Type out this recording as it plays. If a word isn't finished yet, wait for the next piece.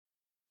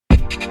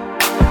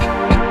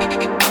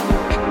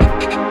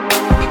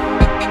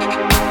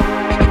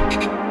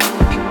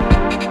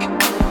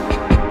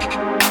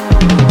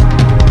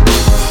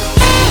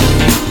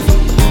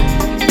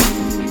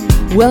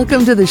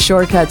Welcome to the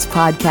Shortcuts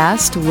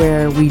podcast,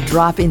 where we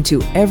drop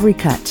into every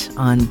cut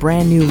on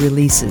brand new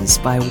releases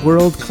by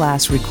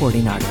world-class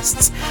recording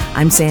artists.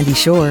 I'm Sandy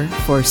Shore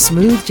for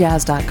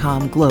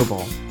smoothjazz.com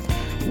Global.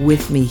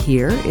 With me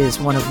here is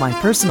one of my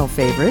personal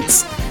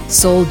favorites,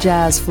 soul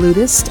jazz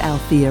flutist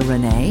Althea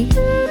Rene.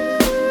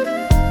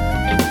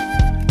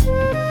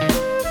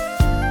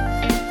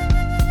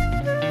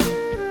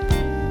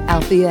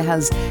 Althea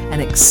has an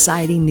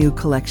exciting new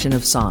collection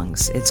of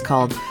songs. It's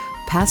called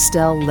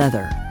Pastel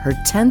Leather, her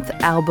 10th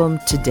album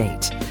to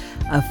date.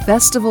 A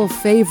festival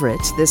favorite,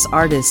 this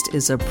artist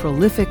is a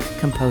prolific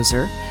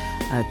composer,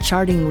 a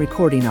charting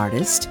recording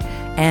artist,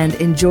 and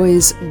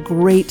enjoys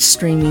great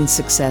streaming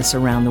success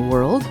around the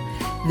world.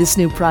 This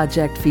new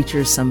project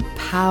features some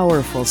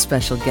powerful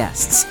special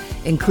guests,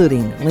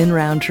 including Lynn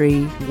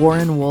Roundtree,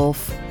 Warren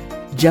Wolf,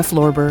 Jeff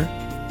Lorber,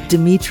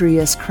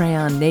 Demetrius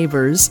Crayon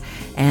Neighbors,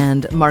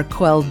 and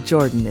Marquel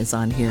Jordan is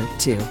on here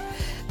too.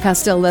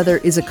 Pastel Leather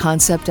is a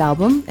concept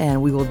album,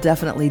 and we will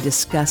definitely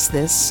discuss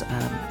this.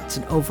 It's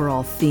an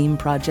overall theme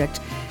project,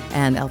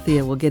 and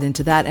Althea will get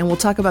into that. And we'll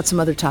talk about some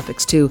other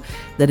topics, too,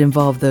 that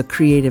involve the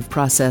creative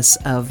process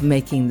of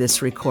making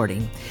this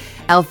recording.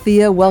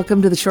 Althea,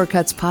 welcome to the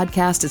Shortcuts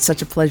podcast. It's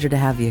such a pleasure to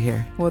have you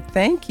here. Well,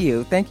 thank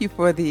you. Thank you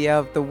for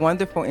the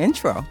wonderful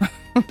intro.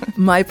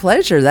 My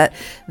pleasure. That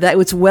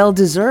it's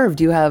well-deserved.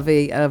 You have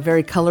a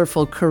very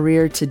colorful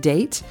career to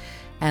date.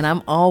 And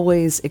I'm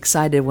always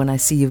excited when I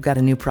see you've got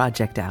a new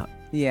project out.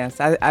 Yes,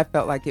 I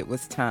felt like it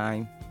was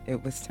time.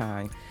 It was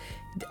time.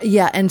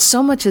 Yeah, and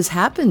so much has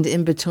happened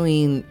in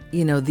between,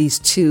 these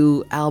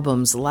two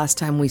albums. The last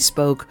time we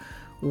spoke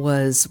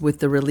was with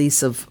the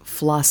release of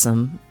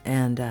Flossom,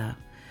 and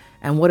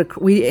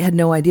we had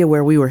no idea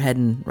where we were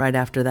heading right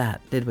after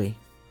that, did we?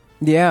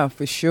 Yeah,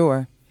 for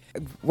sure.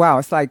 Wow,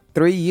 it's like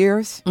 3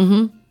 years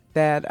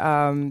that,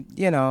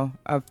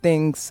 of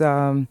things...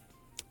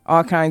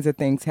 all kinds of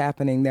things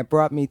happening that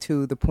brought me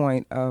to the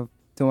point of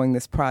doing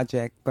this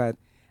project. But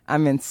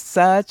I'm in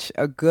such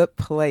a good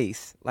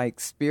place, like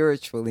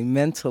spiritually,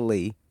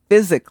 mentally,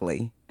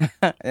 physically.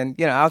 And,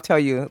 I'll tell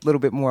you a little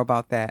bit more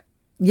about that.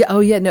 Yeah. Oh,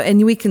 yeah. No,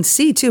 and we can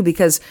see, too,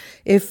 because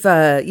if,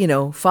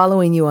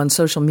 following you on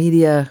social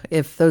media,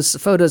 if those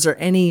photos are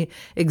any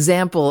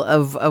example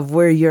of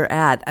where you're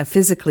at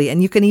physically,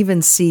 and you can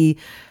even see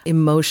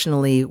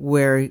emotionally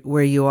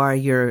where you are,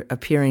 you're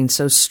appearing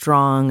so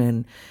strong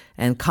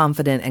and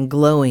confident and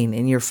glowing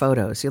in your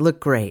photos. You look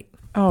great.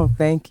 Oh,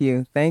 thank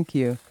you. Thank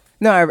you.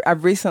 No,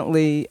 I've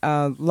recently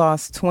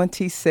lost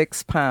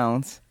 26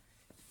 pounds.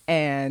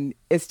 And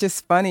it's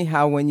just funny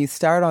how when you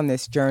start on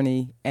this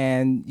journey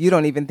and you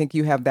don't even think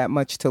you have that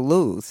much to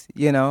lose,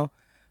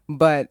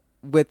 But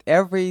with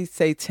every,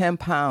 say, 10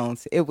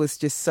 pounds, it was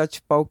just such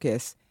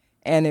focus.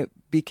 And it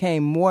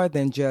became more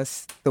than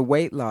just the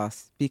weight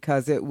loss,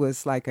 because it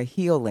was like a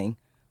healing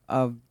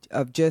of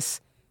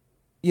just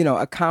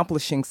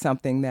accomplishing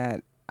something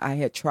that I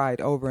had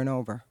tried over and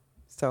over.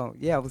 So,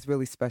 yeah, it was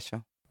really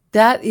special.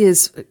 That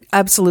is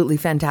absolutely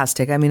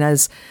fantastic. I mean,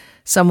 as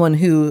someone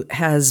who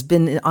has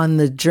been on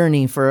the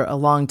journey for a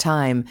long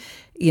time,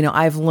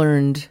 I've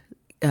learned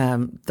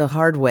the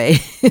hard way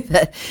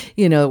that,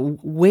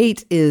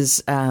 weight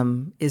is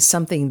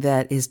something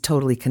that is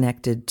totally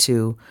connected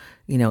to,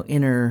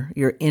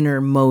 your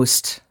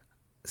innermost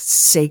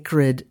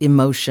sacred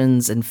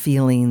emotions and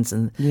feelings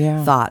and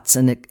thoughts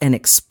and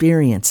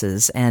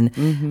experiences. And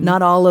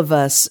not all of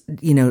us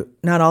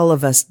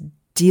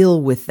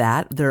deal with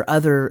that. There are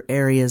other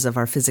areas of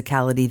our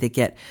physicality that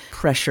get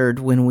pressured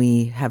when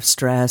we have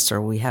stress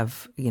or we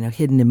have,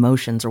 hidden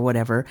emotions or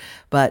whatever.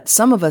 But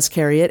some of us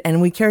carry it,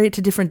 and we carry it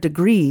to different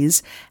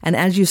degrees. And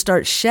as you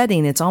start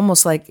shedding, it's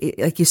almost like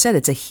you said,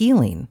 it's a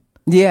healing.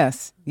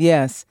 Yes.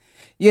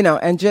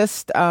 And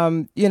just,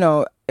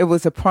 it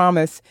was a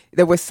promise.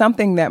 There was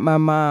something that my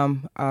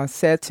mom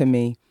said to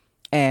me,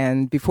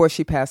 and before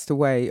she passed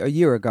away a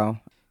year ago,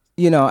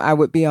 I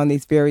would be on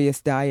these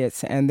various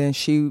diets, and then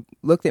she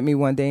looked at me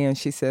one day and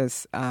she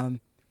says,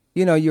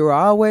 you're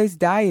always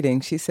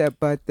dieting. She said,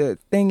 but the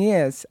thing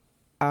is,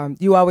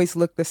 you always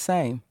look the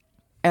same.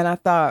 And I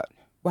thought,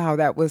 wow,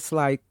 that was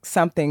like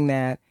something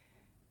that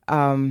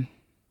I'm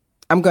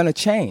going to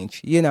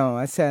change.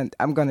 I said,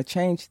 I'm going to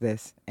change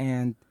this.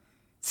 And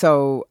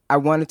so I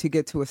wanted to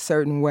get to a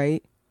certain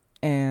weight.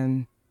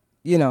 And,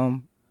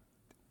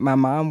 my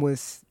mom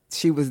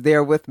she was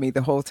there with me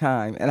the whole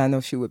time. And I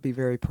know she would be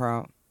very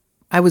proud.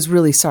 I was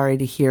really sorry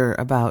to hear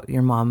about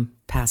your mom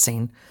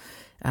passing.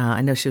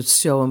 I know she was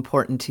so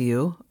important to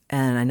you.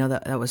 And I know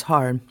that was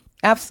hard.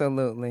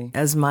 Absolutely.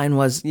 As mine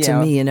was to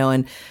me,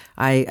 and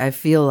I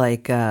feel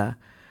like, I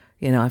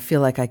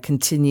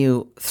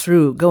continue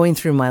going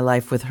through my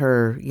life with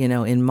her,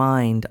 in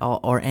mind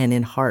and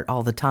in heart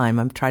all the time.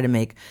 I'm trying to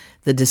make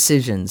the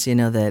decisions,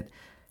 that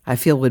I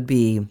feel would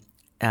be,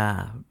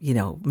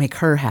 make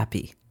her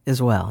happy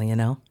as well,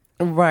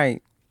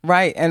 Right.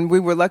 Right. And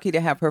we were lucky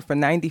to have her for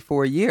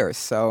 94 years.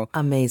 So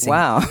amazing.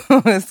 Wow.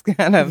 It's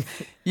kind of,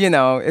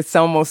 it's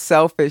almost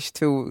selfish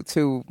to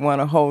want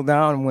to hold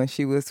on when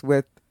she was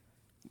with,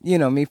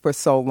 me for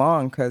so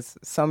long, because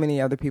so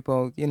many other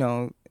people,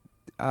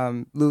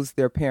 lose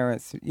their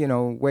parents,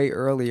 way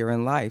earlier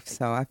in life.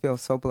 So I feel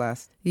so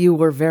blessed. You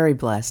were very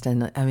blessed.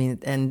 And I mean,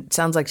 and it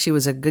sounds like she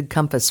was a good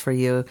compass for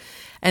you.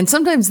 And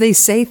sometimes they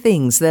say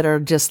things that are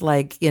just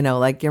like,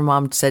 like your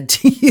mom said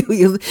to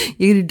you,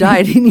 you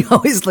died and you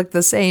always look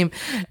the same.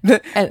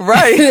 And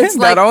right. It's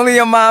like, that only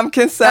a mom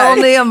can say.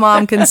 Only a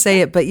mom can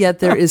say it. But yet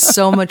there is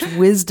so much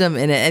wisdom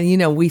in it.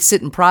 And, we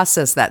sit and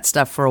process that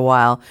stuff for a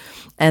while.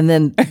 And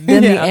then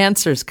the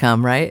answers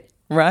come, right?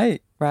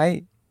 Right.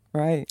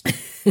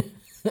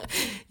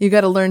 You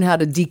got to learn how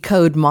to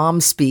decode mom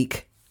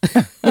speak.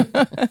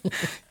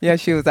 Yeah,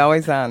 she was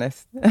always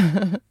honest.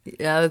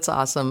 Yeah, that's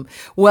awesome.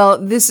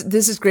 Well, this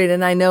is great,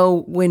 and I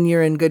know when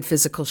you're in good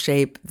physical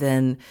shape,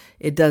 then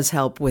it does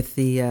help with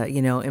the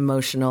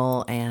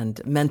emotional and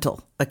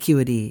mental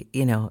acuity,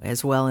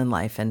 as well in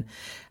life.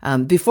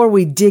 And before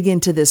we dig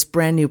into this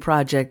brand new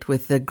project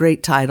with the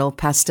great title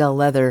Pastel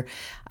Leather,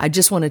 I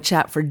just want to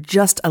chat for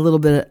just a little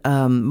bit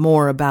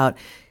more about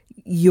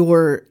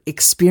your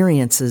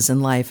experiences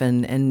in life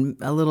and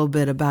a little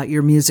bit about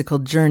your musical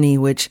journey,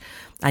 which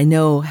I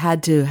know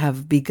had to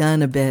have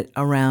begun a bit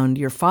around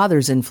your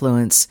father's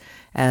influence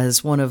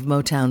as one of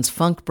Motown's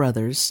funk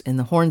brothers in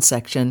the horn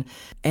section.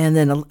 And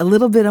then a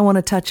little bit I want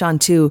to touch on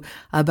too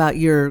about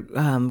your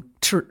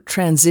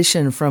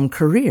transition from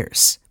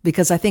careers,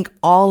 because I think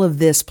all of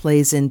this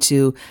plays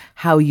into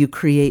how you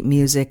create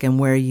music and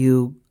where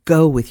you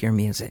go with your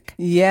music.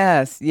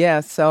 Yes.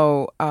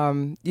 So,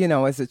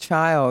 as a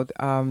child,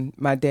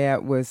 my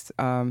dad was,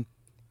 my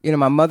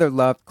mother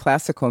loved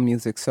classical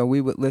music, so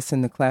we would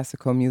listen to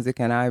classical music,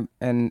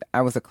 and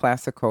I was a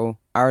classical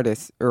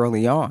artist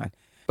early on.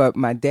 But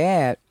my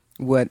dad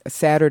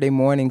Saturday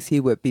mornings, he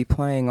would be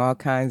playing all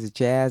kinds of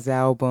jazz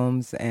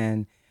albums,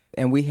 and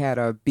we had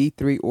a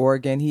B3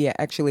 organ. He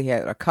actually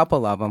had a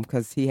couple of them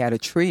because he had a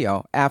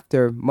trio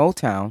after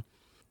Motown.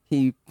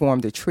 He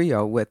formed a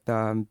trio with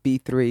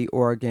B3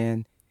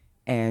 organ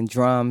and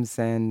drums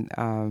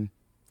and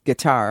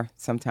guitar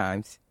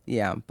sometimes.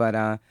 Yeah,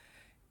 but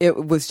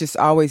it was just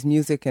always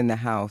music in the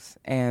house.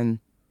 And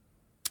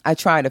I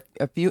tried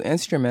a few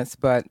instruments,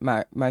 but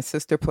my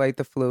sister played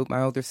the flute,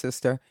 my older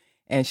sister,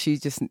 and she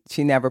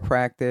never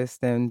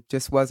practiced and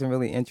just wasn't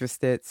really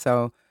interested.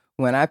 So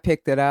when I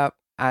picked it up,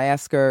 I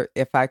asked her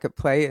if I could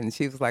play it, and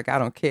she was like, I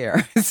don't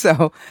care.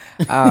 So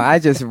I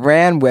just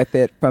ran with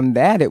it. From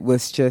that, it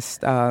was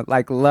just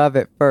like love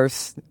at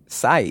first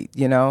sight,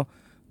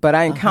 But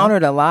I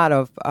encountered a lot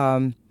of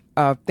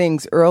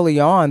things early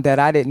on that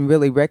I didn't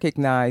really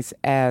recognize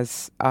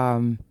as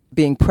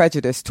being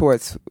prejudiced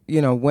towards,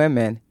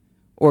 women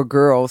or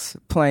girls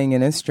playing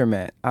an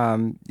instrument. I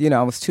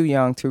was too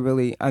young to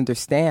really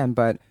understand,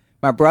 but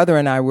my brother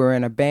and I were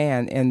in a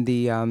band, in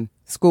the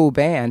school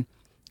band.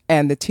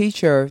 And the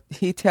teacher,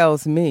 he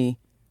tells me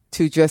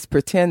to just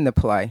pretend to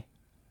play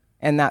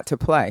and not to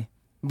play.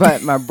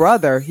 But my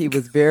brother, he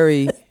was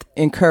very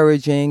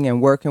encouraging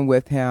and working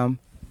with him.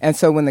 And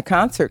so when the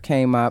concert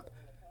came up,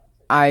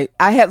 I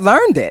had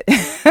learned it.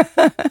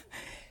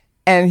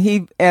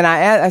 and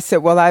I said,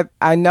 well,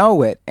 I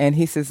know it. And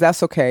he says,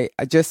 that's okay.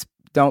 I just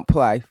don't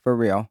play for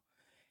real.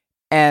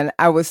 And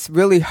I was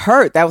really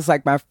hurt. That was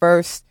like my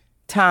first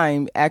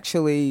time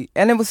actually.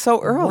 And it was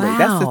so early. Wow.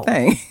 That's the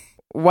thing.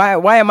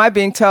 Why am I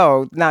being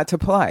told not to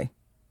play?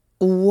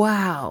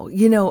 Wow.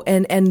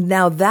 And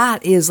now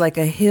that is like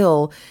a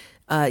hill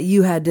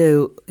you had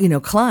to,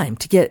 climb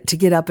to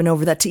get up and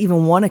over that, to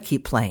even want to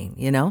keep playing,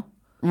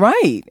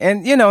 Right.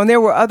 And, and there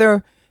were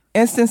other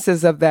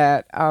instances of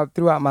that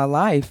throughout my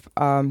life.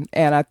 And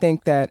I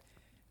think that,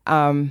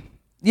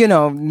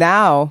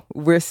 now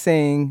we're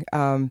seeing,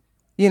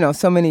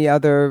 so many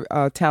other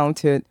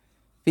talented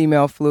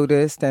female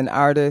flutists and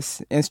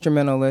artists,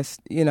 instrumentalists,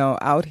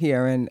 out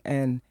here.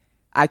 And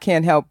I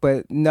can't help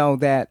but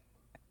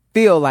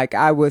feel like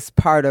I was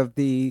part of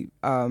the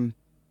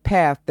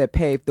path that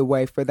paved the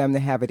way for them to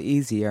have it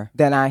easier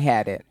than I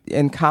had it.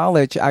 In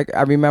college, I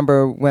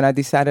remember when I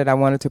decided I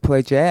wanted to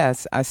play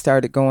jazz, I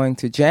started going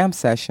to jam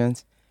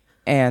sessions.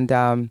 And,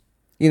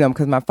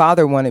 because my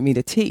father wanted me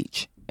to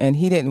teach, and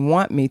he didn't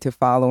want me to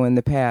follow in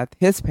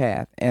his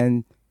path,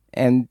 and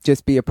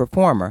just be a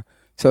performer.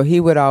 So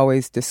he would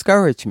always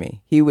discourage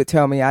me. He would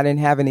tell me I didn't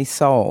have any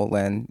soul,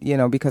 and,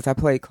 because I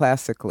played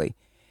classically.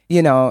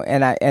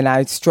 And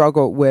I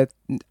struggled with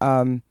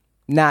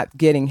not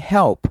getting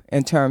help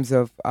in terms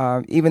of,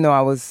 even though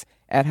I was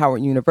at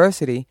Howard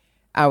University,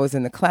 I was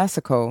in the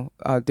classical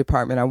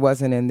department. I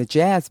wasn't in the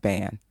jazz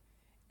band.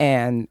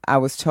 And I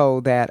was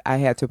told that I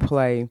had to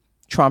play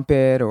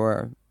trumpet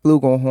or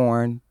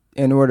flugelhorn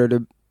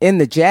in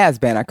the jazz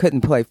band. I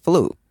couldn't play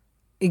flute.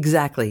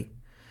 Exactly.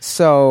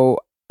 So,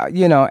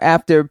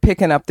 after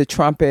picking up the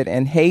trumpet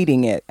and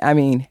hating it,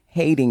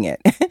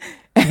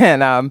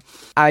 and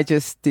I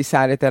just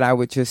decided that I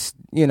would just,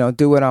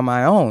 do it on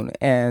my own.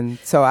 And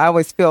so I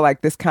always feel like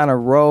this kind of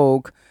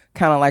rogue,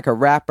 kind of like a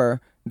rapper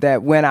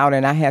that went out,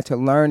 and I had to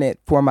learn it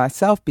for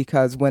myself,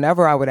 because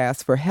whenever I would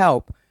ask for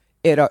help,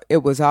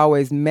 it was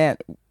always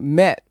met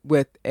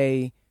with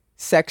a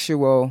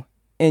sexual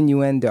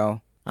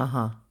innuendo.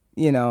 Uh-huh.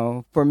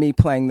 for me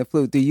playing the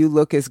flute. Do you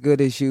look as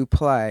good as you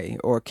play?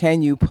 Or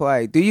can you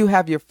play? Do you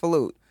have your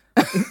flute?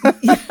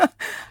 Yeah.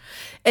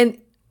 And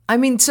I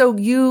mean, so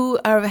you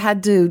have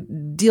had to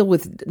deal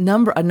with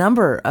a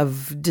number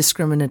of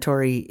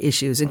discriminatory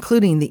issues,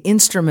 including the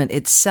instrument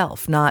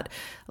itself not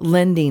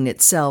lending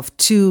itself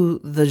to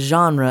the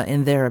genre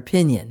in their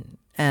opinion,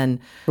 and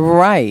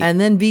right,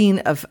 and then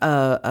being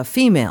a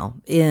female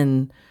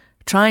in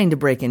trying to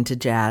break into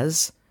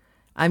jazz.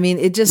 I mean,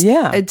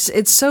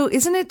 it's so,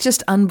 isn't it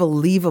just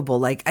unbelievable?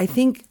 Like, I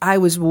think I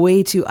was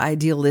way too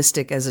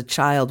idealistic as a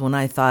child when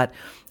I thought,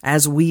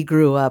 as we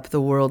grew up,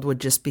 the world would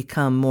just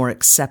become more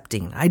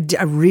accepting. I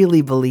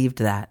really believed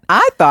that.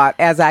 I thought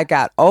as I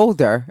got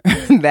older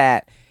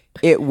that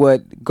it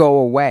would go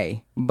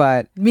away,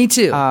 but me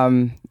too.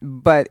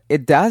 But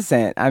it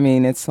doesn't. I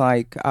mean, it's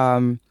like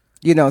some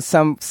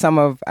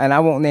of, and I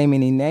won't name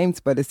any names,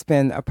 but it's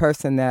been a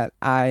person that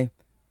I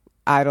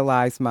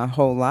idolized my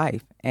whole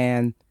life,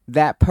 and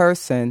that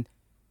person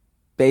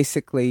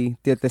basically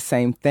did the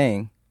same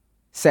thing,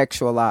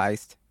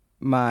 sexualized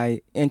my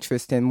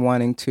interest in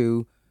wanting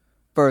to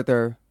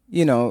further,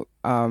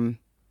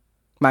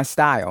 my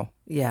style.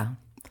 Yeah.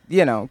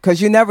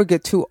 Because you never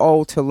get too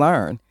old to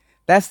learn.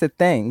 That's the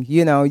thing.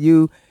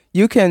 You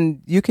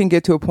can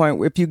get to a point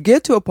where, if you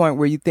get to a point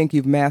where you think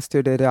you've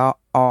mastered it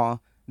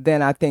all,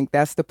 then I think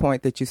that's the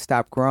point that you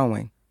stop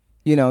growing.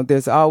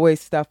 There's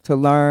always stuff to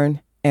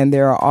learn, and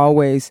there are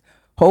always,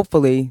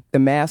 hopefully, the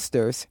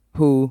masters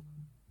who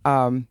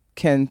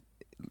can,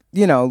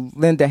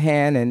 lend a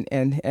hand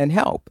and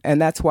help.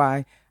 And that's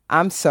why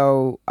I'm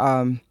so,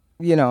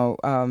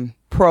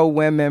 pro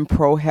women,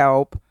 pro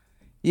help.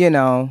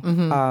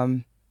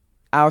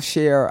 I'll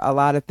share a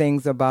lot of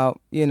things about,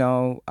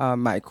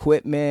 my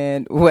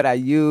equipment, what I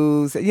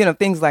use,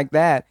 things like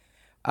that.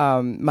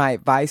 My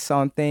advice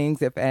on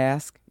things if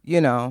asked,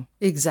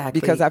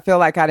 Exactly. Because I feel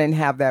like I didn't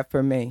have that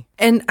for me.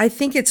 And I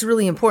think it's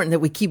really important that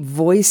we keep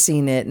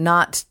voicing it,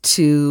 not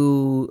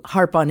to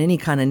harp on any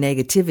kind of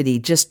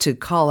negativity, just to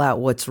call out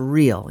what's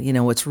real,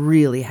 what's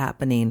really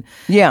happening.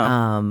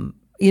 Yeah.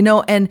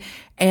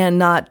 And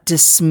not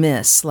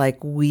dismiss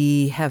like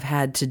we have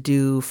had to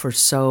do for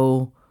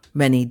so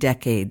many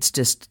decades,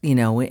 just,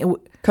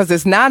 because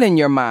it's not in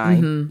your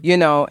mind,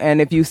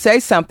 and if you say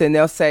something,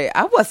 they'll say,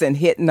 I wasn't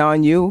hitting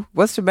on you.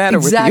 What's the matter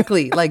with you?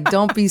 Exactly. Like,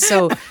 don't be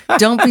so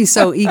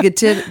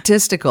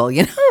egotistical,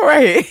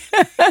 Right.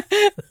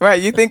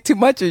 Right. You think too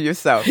much of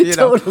yourself,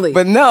 Totally.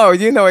 But no,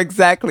 you know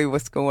exactly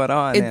what's going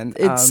on.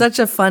 It's such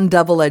a fun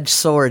double-edged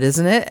sword,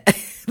 isn't it?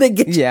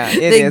 It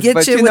is.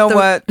 But you know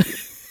what?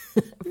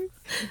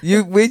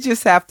 We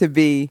just have to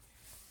be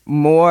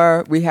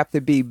more. We have to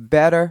be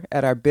better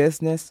at our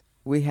business.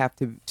 We have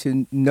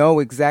to know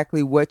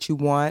exactly what you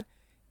want,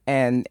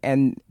 and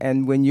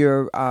when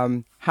you're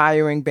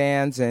hiring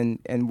bands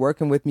and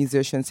working with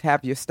musicians,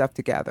 have your stuff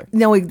together.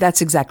 No,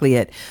 that's exactly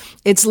it.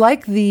 It's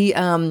like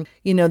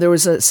there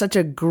was such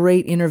a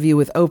great interview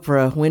with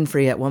Oprah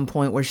Winfrey at one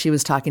point where she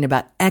was talking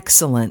about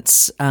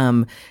excellence,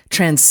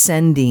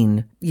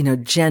 transcending,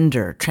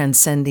 gender,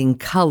 transcending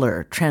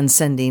color,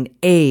 transcending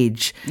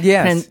age,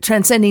 yes,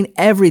 transcending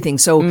everything.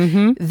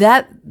 So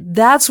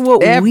that's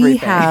what everything we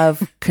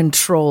have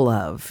control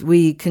of.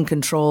 We can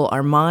control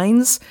our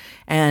minds,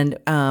 and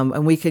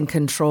we can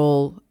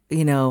control,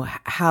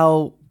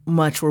 how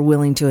much we're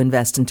willing to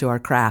invest into our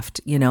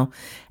craft,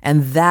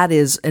 and that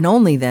is, and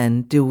only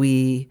then do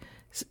we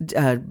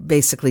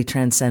basically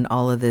transcend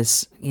all of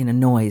this,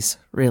 noise,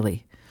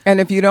 really.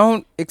 And if you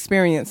don't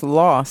experience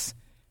loss,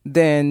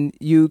 then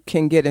you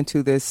can get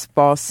into this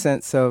false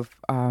sense of,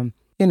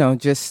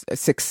 just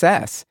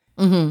success,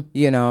 So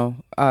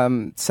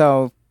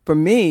for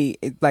me,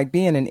 like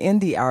being an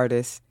indie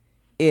artist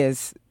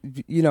is,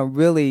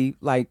 really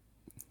like,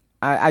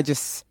 I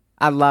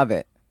love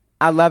it.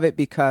 I love it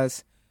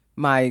because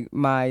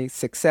my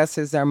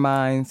successes are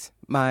mine.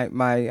 My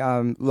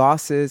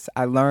losses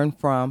I learn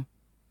from,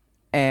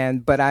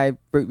 but I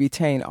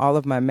retain all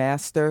of my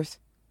masters.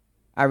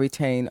 I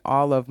retain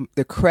all of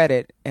the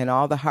credit and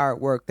all the hard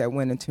work that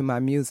went into my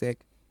music,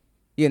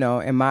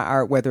 and my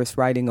art, whether it's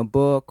writing a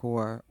book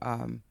or,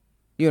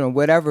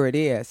 whatever it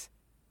is,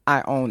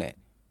 I own it.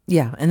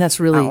 Yeah, and that's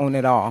really, I own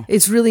it all.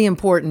 It's really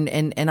important,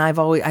 and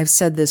I've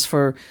said this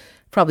for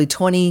probably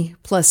 20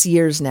 plus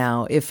years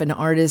now. If an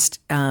artist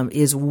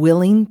is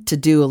willing to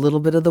do a little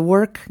bit of the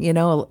work, I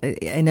know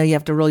you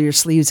have to roll your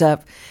sleeves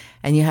up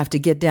and you have to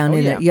get down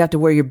in it. You have to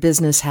wear your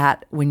business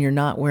hat when you're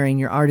not wearing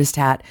your artist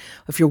hat.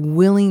 If you're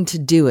willing to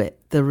do it,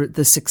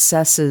 the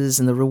successes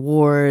and the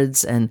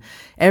rewards and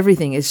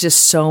everything is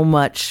just so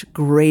much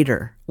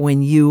greater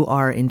when you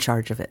are in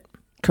charge of it.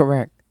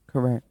 Correct.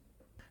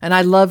 And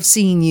I love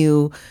seeing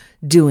you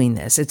doing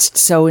this. It's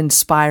so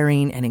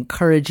inspiring and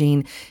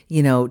encouraging,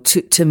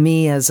 to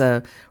me as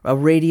a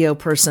radio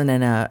person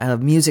and a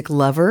music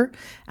lover.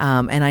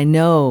 And I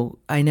know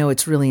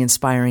it's really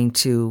inspiring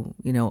to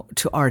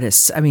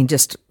artists. I mean,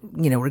 just,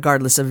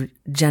 regardless of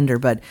gender,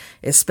 but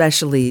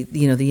especially,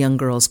 the young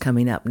girls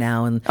coming up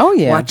now and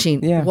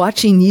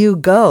watching you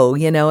go,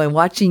 and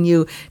watching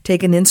you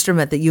take an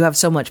instrument that you have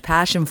so much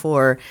passion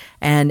for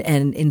and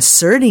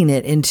inserting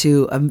it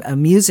into a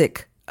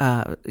music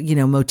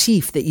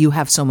motif that you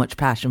have so much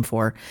passion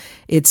for.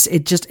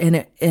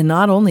 And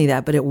not only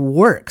that, but it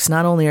works.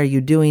 Not only are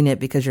you doing it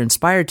because you're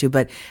inspired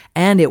to,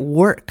 and it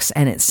works,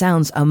 and it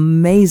sounds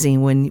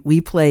amazing when we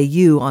play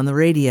you on the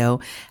radio,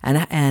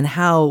 and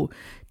how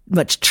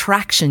much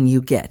traction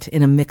you get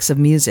in a mix of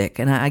music.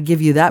 And I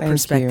give you that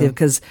perspective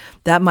because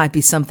that might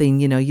be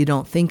something, you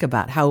don't think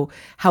about, how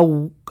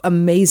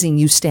amazing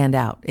you stand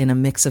out in a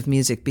mix of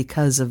music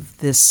because of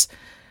this,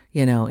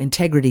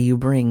 integrity you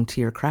bring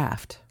to your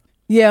craft.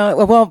 Yeah,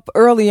 well,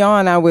 early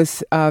on, I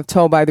was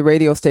told by the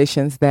radio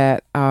stations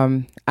that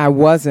I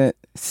wasn't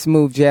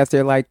smooth jazz.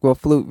 They're like, well,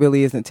 flute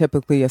really isn't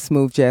typically a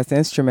smooth jazz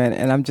instrument.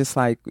 And I'm just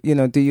like,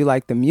 do you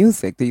like the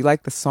music? Do you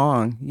like the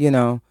song?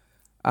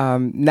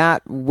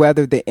 Not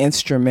whether the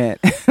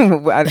instrument.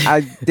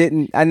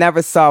 I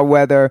never saw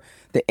whether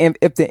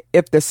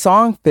if the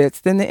song fits,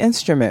 then the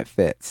instrument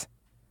fits.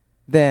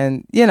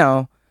 Then,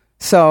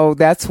 so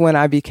that's when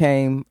I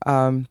became,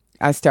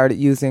 I started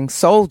using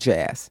soul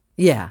jazz.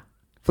 Yeah.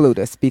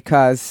 Flutist,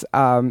 because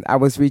I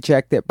was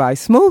rejected by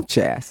smooth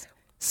jazz.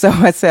 So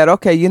I said,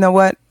 okay, you know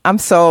what? I'm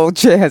soul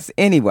jazz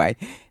anyway.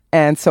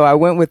 And so I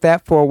went with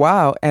that for a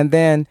while. And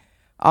then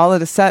all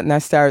of a sudden I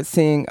started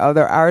seeing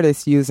other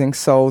artists using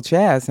soul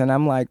jazz. And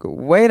I'm like,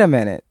 wait a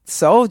minute,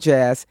 soul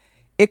jazz,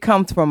 it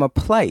comes from a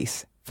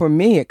place. For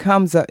me, it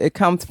comes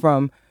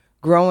from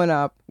growing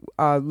up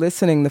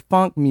listening to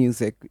funk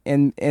music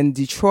in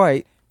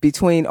Detroit,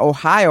 between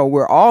Ohio,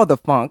 where all the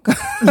funk,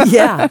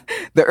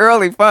 the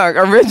early funk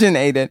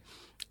originated,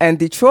 and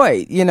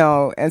Detroit,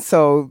 and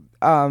so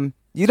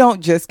you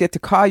don't just get to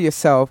call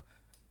yourself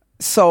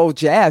soul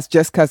jazz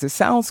just because it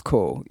sounds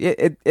cool.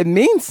 It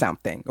means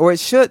something, or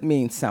it should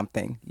mean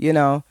something,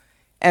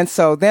 and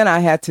so then I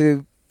had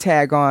to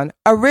tag on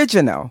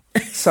original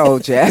soul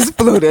jazz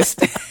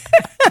flutist,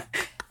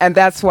 and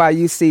that's why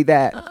you see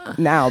that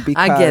now,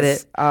 because I get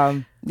it.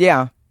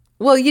 Yeah.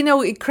 Well,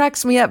 it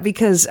cracks me up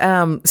because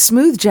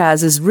smooth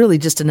jazz is really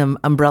just an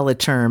umbrella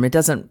term. It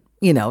doesn't,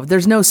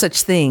 there's no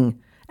such thing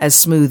as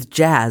smooth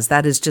jazz.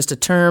 That is just a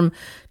term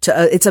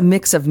it's a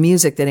mix of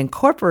music that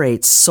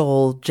incorporates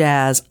soul,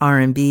 jazz,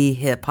 R&B,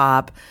 hip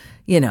hop,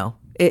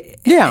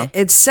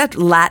 it's set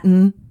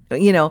Latin,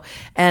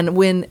 and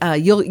when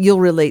you'll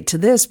relate to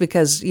this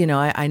because,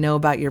 I know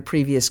about your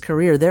previous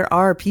career. There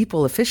are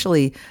people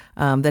officially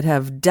that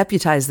have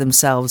deputized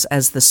themselves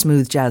as the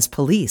smooth jazz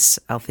police,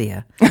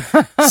 Althea.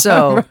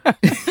 So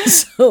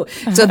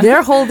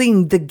they're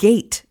holding the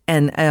gate.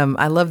 And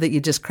I love that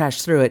you just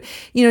crashed through it.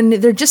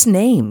 They're just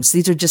names.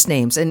 These are just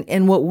names.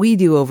 And what we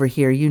do over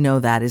here,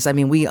 that is,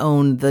 we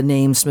own the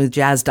name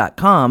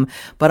smoothjazz.com,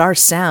 but our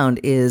sound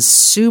is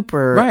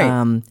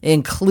super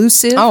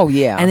inclusive. Oh,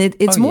 yeah. And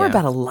it's more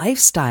about a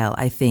lifestyle,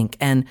 I think.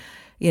 And,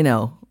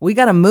 we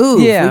got to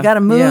move. Yeah. We got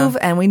to move,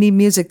 and we need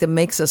music that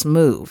makes us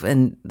move.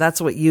 And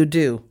that's what you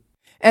do.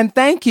 And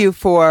thank you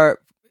for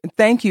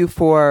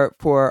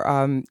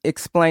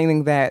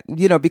explaining that,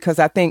 because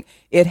I think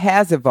it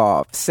has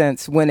evolved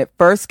since when it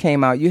first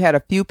came out. You had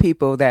a few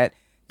people that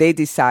they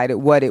decided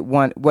what it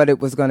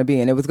was going to be,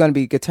 and it was going to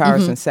be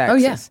guitarists and saxes. Oh,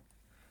 yeah.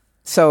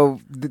 So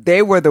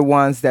they were the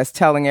ones that's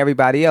telling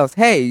everybody else,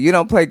 hey, you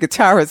don't play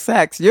guitar or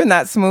sax, you're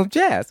not smooth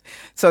jazz.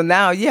 So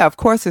now, of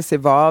course it's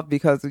evolved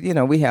because,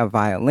 we have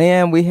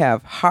violin, we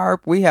have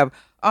harp, we have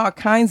all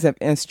kinds of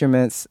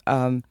instruments,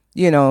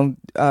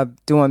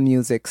 doing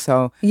music.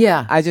 So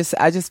I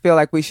just feel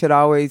like we should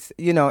always,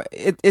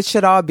 it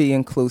should all be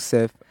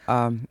inclusive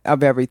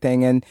of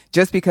everything. And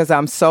just because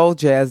I'm soul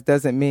jazz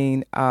doesn't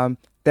mean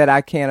that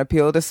I can't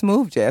appeal to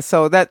smooth jazz.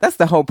 So that's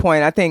the whole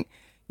point. I think,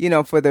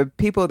 for the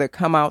people that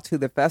come out to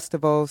the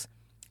festivals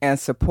and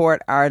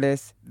support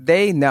artists,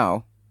 they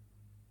know.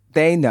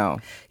 They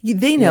know.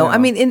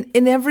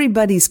 In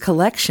everybody's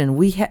collection,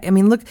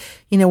 look,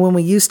 when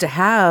we used to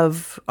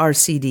have our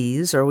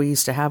CDs or we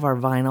used to have our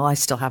vinyl, I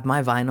still have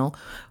my vinyl.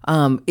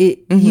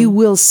 You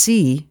will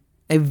see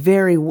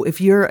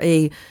if you're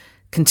a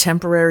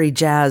contemporary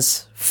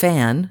jazz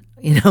fan,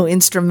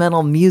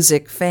 instrumental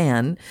music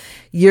fan,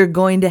 you're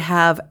going to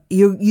have,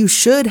 you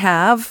should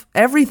have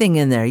everything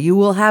in there. You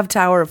will have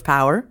Tower of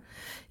Power.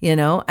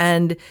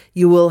 And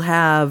you will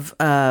have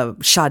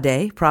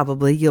Sade,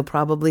 probably. You'll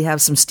probably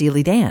have some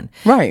Steely Dan.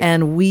 Right.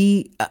 And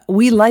we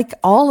like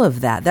all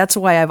of that. That's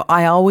why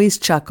I always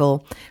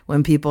chuckle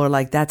when people are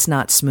like, that's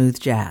not smooth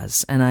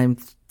jazz. And I'm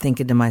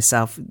thinking to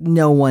myself,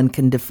 no one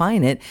can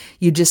define it.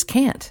 You just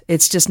can't.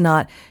 It's just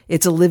not.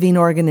 It's a living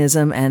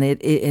organism, and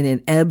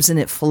it ebbs and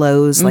it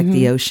flows like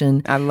the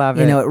ocean. I love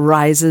it. It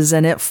rises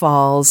and it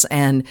falls,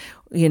 and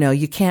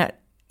you can't.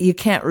 you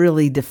can't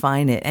really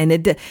define it. And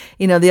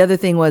the other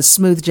thing was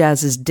smooth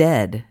jazz is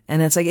dead.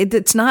 And it's like,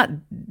 it's not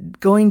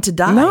going to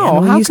die. No, and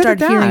when how you could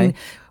start it die? hearing,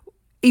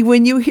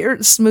 when you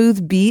hear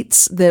smooth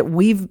beats that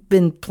we've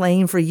been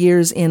playing for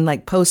years in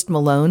like Post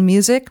Malone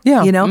music,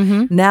 Yeah.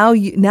 now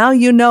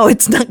you know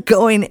it's not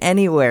going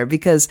anywhere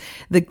because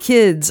the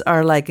kids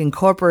are like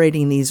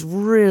incorporating these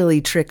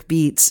really trick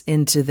beats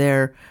into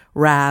their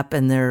rap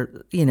and their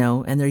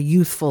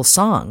youthful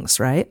songs,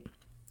 right?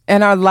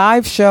 And our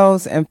live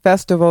shows and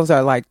festivals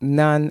are like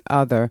none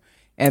other.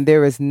 And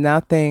there's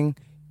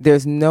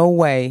no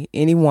way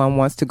anyone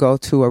wants to go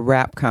to a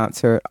rap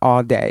concert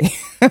all day.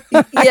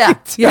 Yeah.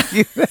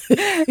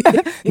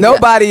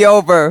 Nobody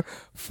over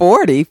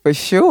 40 for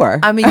sure.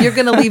 I mean, you're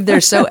going to leave there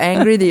so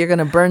angry that you're going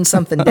to burn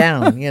something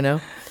down,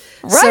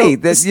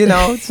 Right.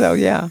 So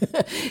yeah.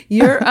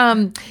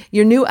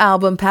 Your new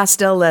album,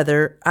 Pastel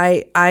Leather,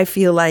 I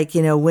feel like,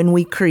 when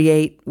we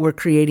create, we're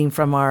creating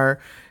from our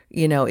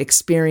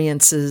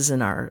experiences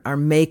and our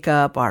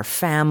makeup, our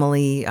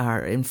family,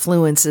 our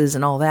influences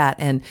and all that.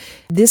 And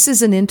this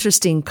is an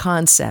interesting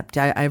concept.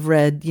 I've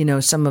read,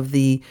 some of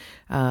the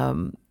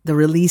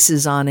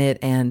releases on it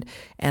and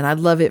I'd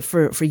love it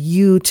for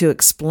you to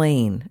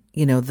explain,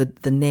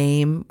 the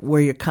name,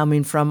 where you're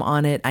coming from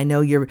on it. I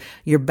know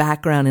your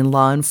background in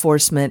law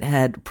enforcement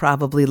had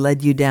probably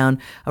led you down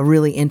a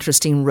really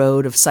interesting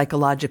road of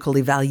psychological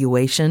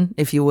evaluation,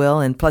 if you will,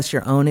 and plus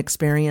your own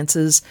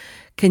experiences.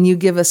 Can you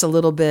give us a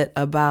little bit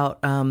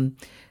about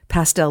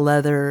Pastel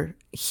Leather,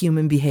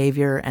 human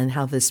behavior, and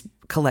how this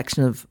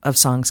collection of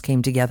songs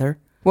came together?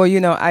 Well,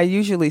 I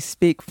usually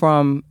speak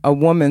from a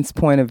woman's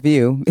point of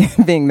view,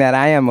 being that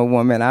I am a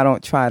woman. I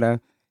don't try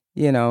to,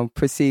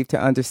 perceive to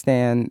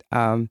understand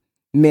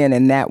men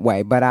in that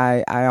way, but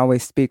I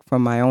always speak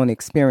from my own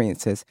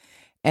experiences.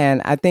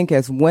 And I think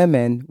as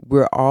women,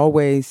 we're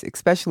always,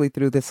 especially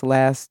through this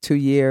last 2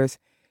 years,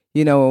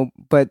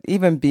 but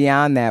even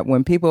beyond that,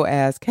 when people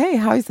ask, hey,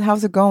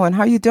 how's it going?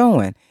 How you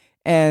doing?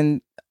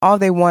 And all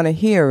they want to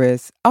hear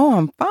is, oh,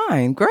 I'm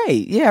fine.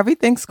 Great. Yeah,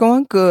 everything's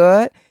going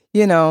good.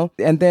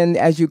 And then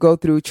as you go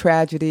through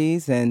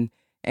tragedies and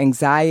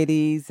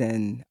anxieties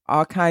and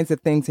all kinds of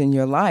things in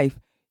your life,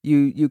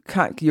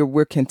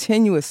 we're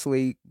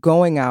continuously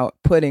going out,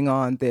 putting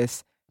on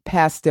this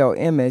pastel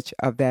image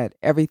of that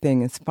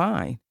everything is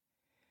fine.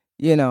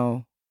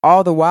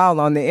 All the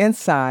while on the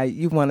inside,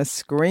 you want to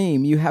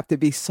scream. You have to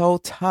be so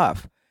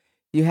tough.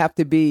 You have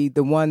to be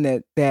the one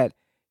that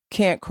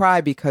can't cry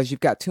because you've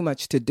got too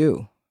much to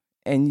do.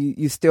 And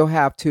you still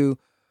have to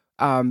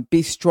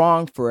be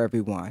strong for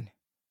everyone.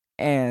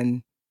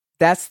 And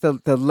that's the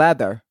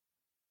leather.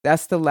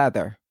 That's the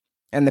leather.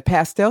 And the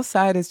pastel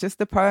side is just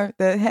the part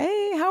that,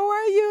 hey, how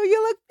are you?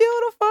 You look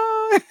beautiful.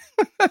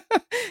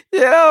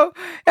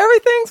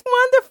 Everything's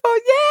wonderful.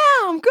 Yeah,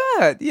 I'm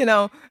good,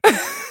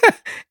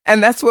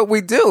 And that's what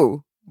we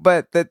do.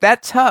 But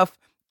that tough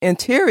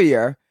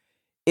interior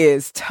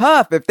is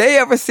tough. If they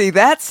ever see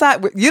that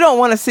side, you don't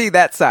want to see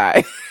that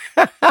side.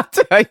 I'll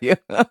tell you.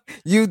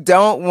 You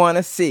don't want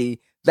to see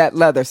that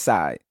leather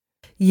side.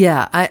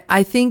 Yeah,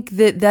 I think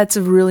that's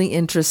a really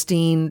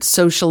interesting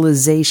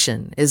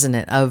socialization, isn't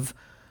it, of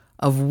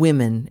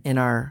women in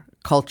our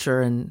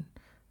culture, and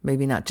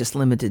maybe not just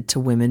limited to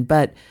women,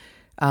 but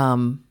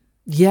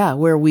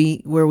where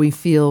we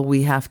feel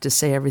we have to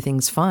say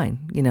everything's fine,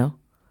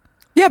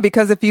 Yeah,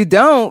 because if you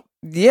don't,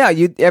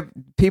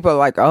 people are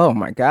like, oh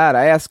my God,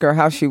 I asked her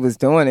how she was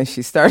doing and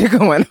she started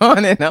going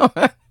on and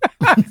on.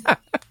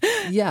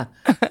 Yeah.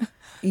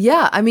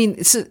 Yeah. I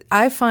mean, so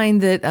I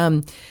find that,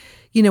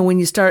 when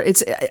you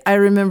start, I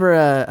remember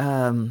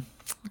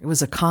it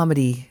was a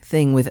comedy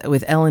thing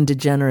with Ellen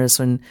DeGeneres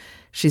when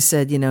she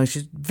said,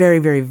 she's very,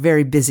 very,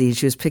 very busy.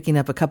 She was picking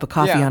up a cup of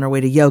coffee on her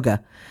way to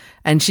yoga.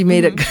 And she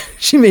made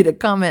a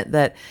comment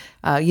that,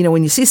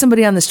 when you see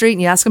somebody on the street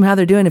and you ask them how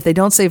they're doing, if they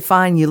don't say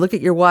fine, you look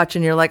at your watch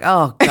and you're like,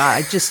 oh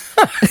God,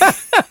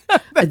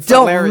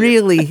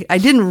 I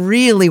didn't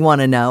really want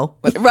to know.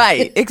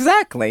 Right,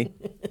 exactly.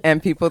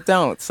 And people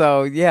don't.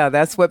 So yeah,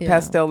 that's what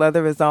Pastel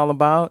Leather is all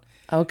about.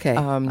 Okay,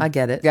 I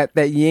get it. Got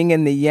that yin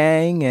and the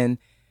yang, and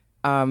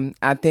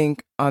I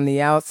think on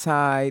the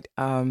outside,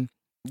 my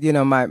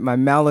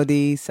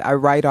melodies. I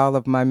write all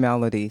of my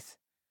melodies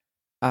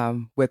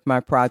with my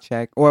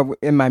project or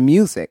in my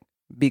music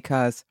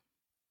because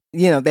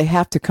they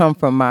have to come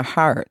from my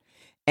heart,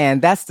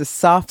 and that's the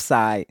soft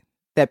side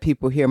that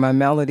people hear. My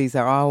melodies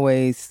are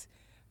always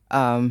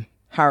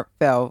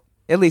heartfelt.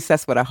 At least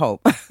that's what I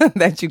hope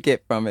that you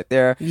get from it.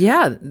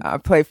 I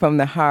play from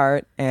the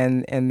heart,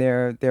 and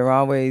they're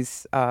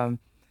always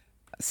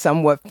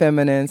somewhat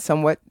feminine,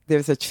 somewhat.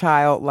 There's a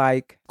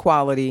childlike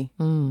quality,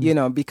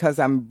 because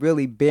I'm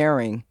really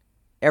bearing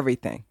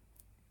everything,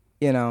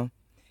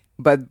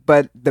 But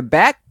the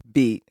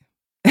backbeat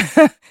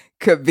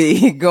could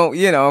be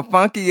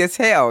funky as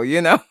hell,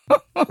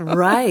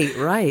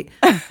 Right.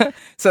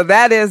 So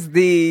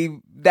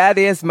that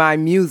is my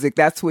music.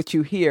 That's what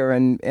you hear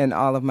in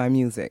all of my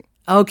music.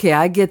 Okay,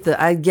 I get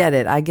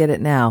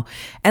it now.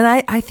 And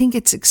I think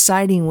it's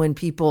exciting when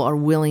people are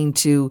willing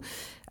to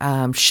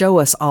show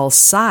us all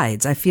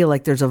sides. I feel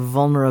like there's a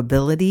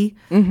vulnerability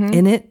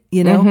in it,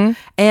 you know,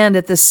 and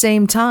at the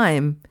same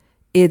time,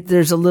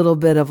 there's a little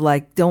bit of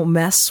like, don't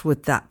mess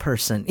with that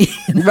person.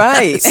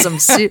 Right.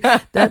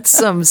 That's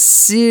some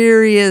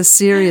serious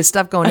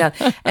stuff going down.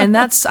 And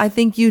I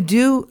think you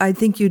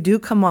do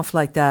come off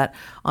like that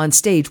on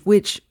stage,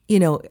 which, you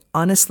know,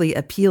 honestly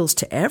appeals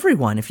to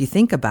everyone. If you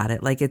think about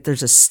it, like if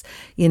there's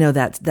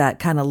that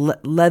kind of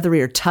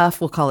leathery or tough,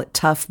 we'll call it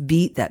tough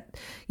beat that,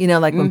 you know,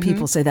 like when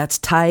people say that's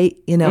tight,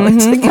 you know,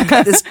 it's like you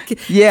got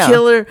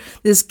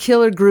this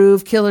killer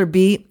groove, killer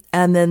beat.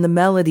 And then the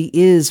melody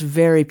is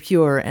very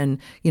pure, and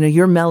you know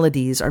your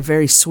melodies are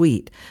very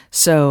sweet.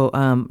 So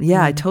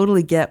I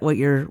totally get what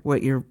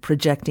you're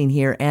projecting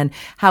here, and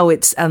how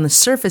it's on the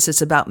surface it's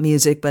about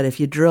music, but if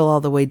you drill all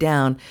the way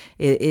down,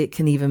 it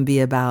can even be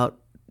about,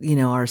 you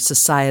know, our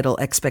societal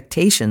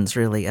expectations,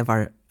 really, of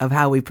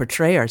how we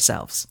portray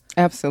ourselves.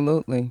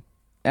 Absolutely.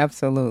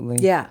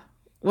 Yeah.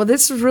 Well,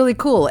 this is really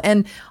cool.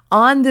 And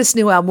on this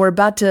new album, we're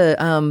about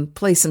to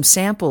play some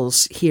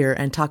samples here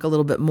and talk a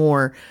little bit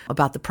more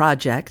about the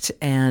project.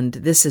 And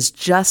this is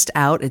just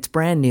out. It's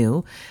brand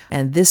new.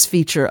 And this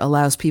feature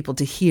allows people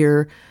to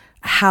hear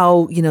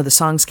how, you know, the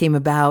songs came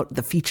about,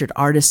 the featured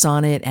artists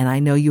on it. And I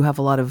know you have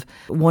a lot of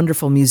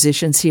wonderful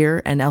musicians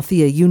here. And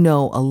Althea, you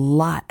know a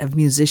lot of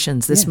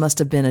musicians. This must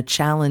have been a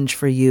challenge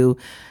for you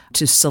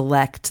to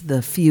select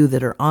the few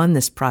that are on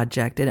this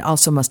project. It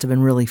also must have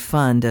been really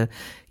fun to,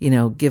 you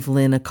know, give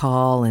Lynn a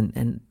call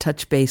and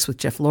touch base with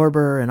Jeff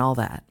Lorber and all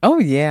that. Oh,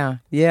 yeah.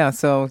 Yeah.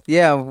 So,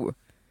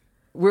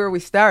 where are we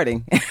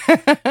starting?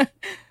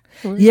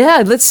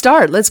 Yeah, let's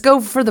start. Let's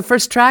go for the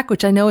first track,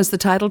 which I know is the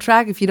title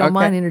track. If you don't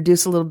mind,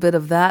 introduce a little bit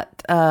of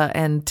that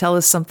and tell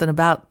us something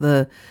about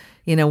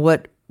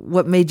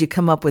what made you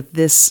come up with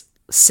this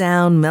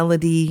sound,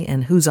 melody,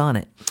 and who's on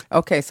it.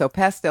 Okay, so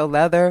Pastel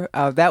Leather,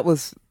 that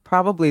was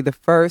probably the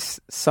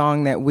first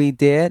song that we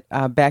did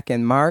back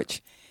in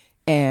March.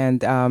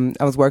 And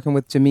I was working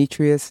with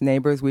Demetrius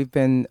Neighbors. We've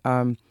been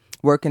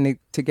working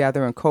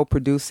together and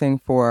co-producing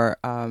for,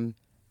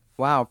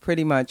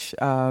 pretty much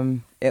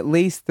at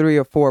least 3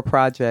 or 4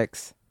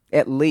 projects,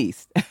 at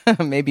least,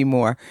 maybe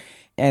more.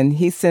 And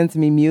he sends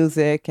me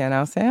music, and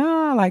I'll say,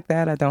 I like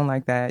that, I don't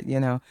like that, you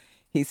know.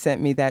 He sent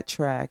me that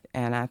track,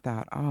 and I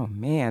thought, oh,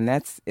 man,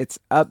 it's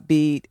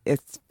upbeat,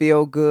 it's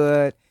feel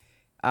good.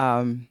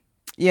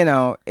 You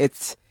know,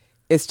 it's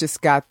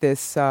just got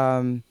this,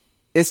 and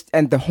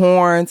the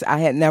horns, I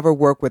had never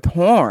worked with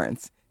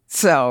horns.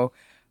 So,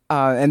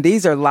 and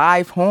these are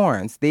live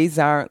horns. These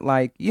aren't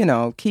like, you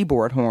know,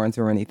 keyboard horns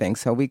or anything.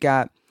 So we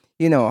got,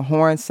 you know, a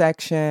horn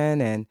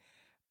section, and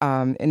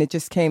it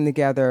just came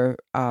together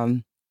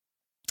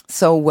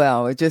so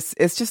well. It's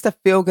just a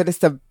feel good.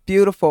 It's a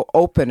beautiful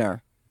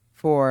opener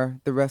for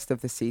the rest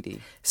of the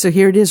CD. So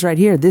here it is right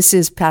here. This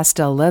is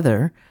Pastel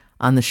Leather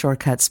on the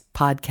Shortcuts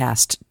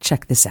podcast.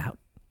 Check this out.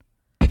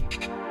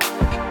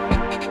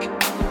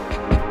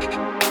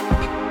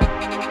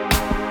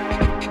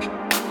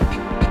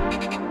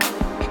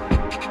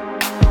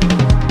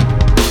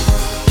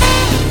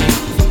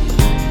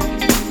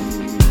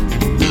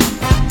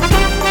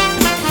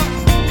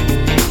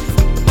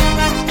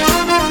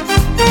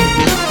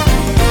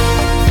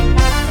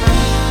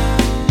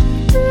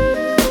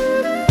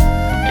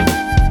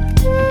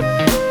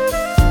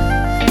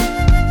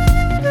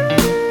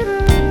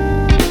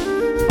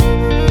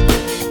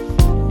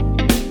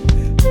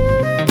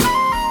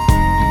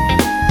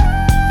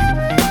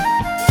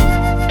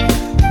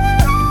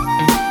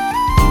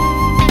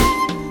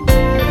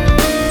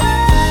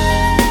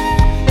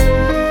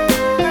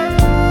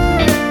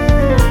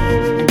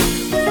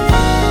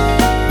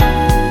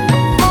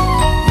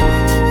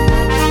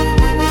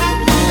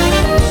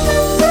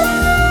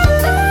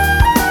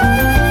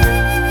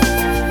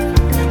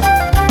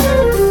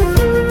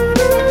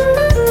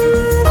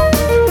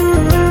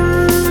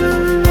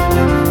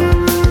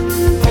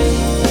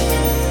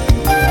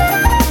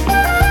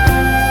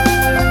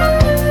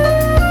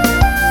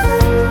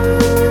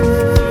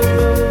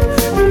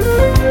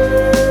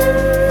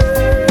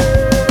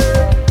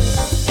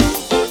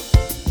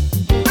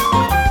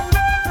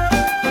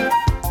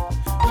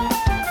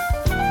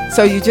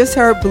 So you just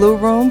heard Blue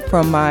Room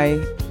from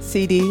my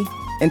CD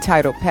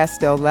entitled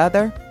Pastel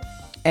Leather.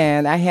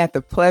 And I had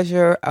the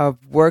pleasure of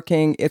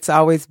working. It's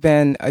always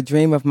been a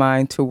dream of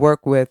mine to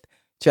work with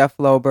Jeff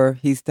Lorber.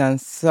 He's done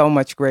so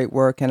much great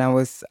work, and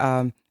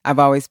I've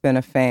always been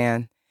a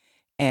fan.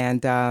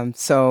 And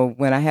so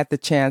when I had the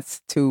chance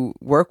to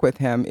work with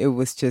him, it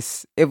was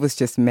just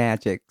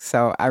magic.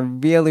 So I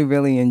really,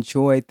 really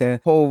enjoyed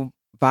the whole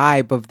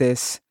vibe of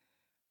this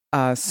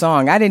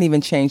song. I didn't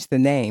even change the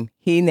name.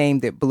 He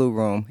named it Blue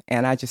Room,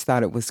 and I just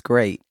thought it was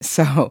great.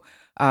 So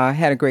I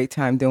had a great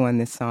time doing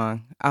this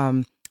song.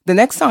 The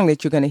next song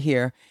that you're going to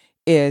hear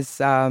is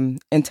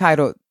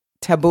entitled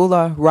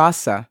Tabula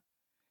Rasa,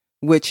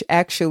 which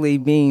actually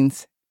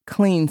means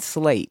clean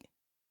slate.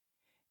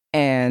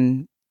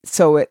 And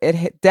so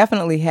it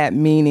definitely had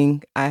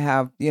meaning. I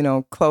have,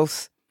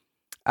 close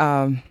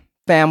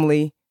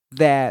family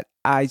that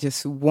I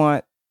just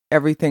want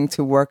everything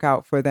to work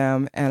out for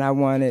them. And I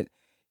wanted,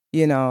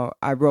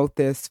 I wrote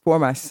this for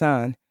my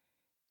son,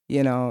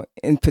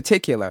 in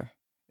particular,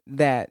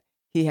 that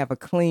he have a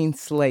clean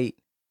slate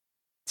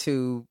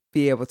to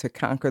be able to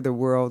conquer the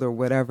world or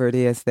whatever it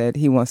is that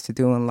he wants to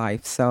do in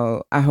life.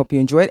 So I hope you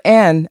enjoy it.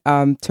 And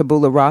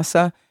Tabula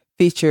Rasa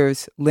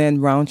features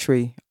Lynn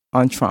Roundtree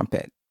on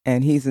trumpet.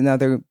 And he's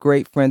another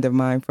great friend of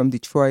mine from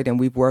Detroit, and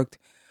we've worked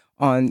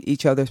on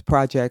each other's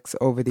projects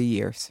over the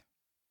years.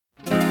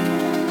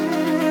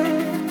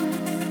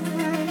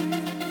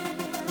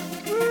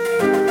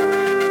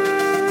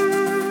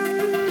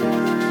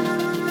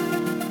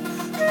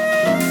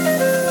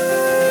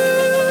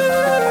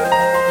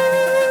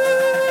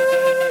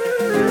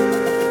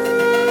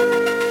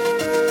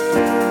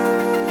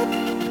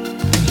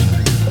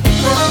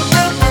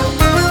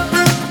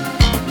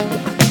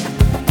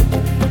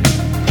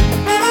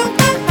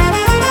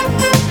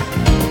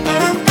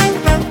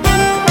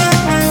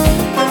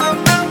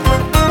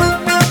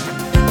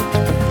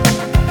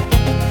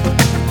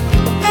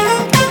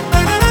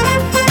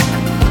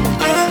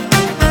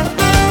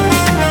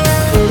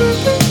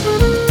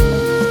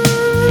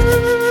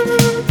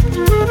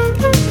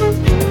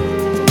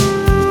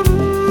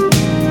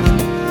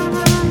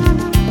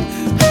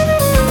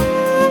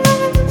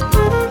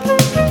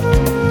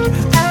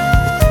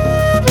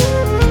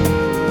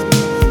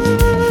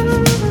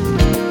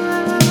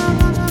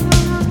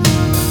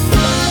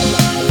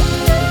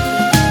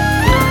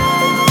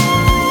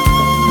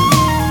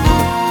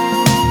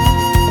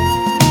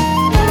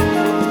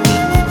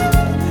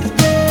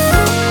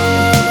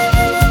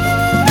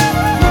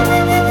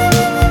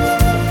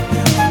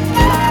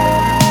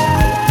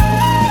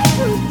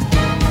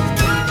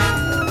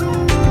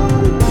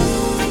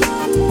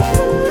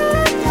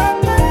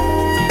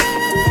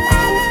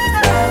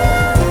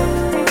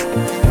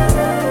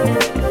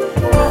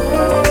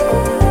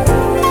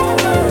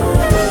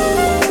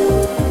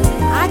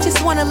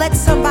 Let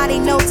somebody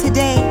know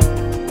today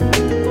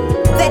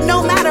that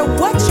no matter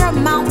what your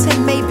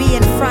mountain may be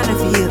in front of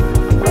you,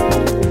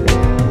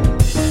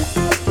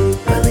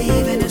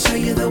 believe in and show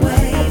you the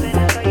way.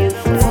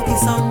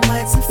 Focus on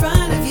what's in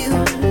front of you.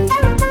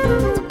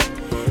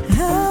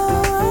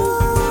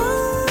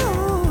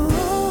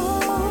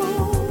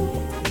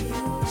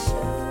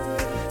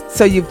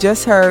 So you've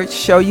just heard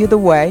Show You the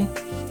Way,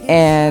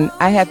 and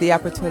I had the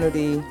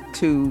opportunity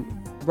to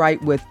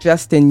write with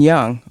Justin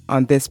Young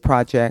on this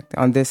project,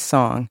 on this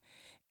song.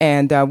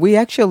 And we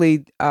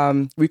actually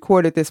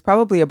recorded this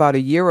probably about a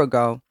year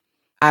ago.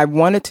 I've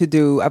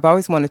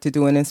always wanted to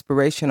do an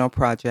inspirational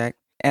project.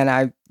 And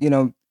I,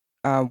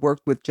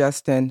 worked with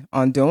Justin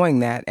on doing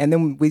that. And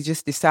then we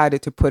just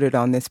decided to put it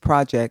on this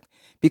project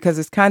because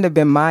it's kind of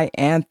been my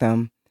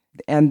anthem.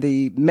 And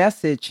the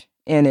message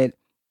in it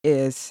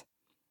is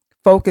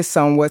focus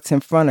on what's in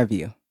front of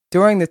you.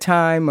 During the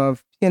time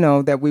of,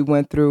 that we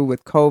went through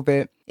with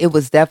COVID, it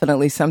was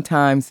definitely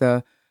sometimes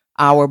a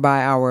hour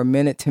by hour,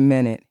 minute to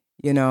minute,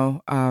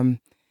 and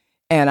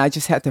I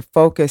just had to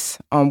focus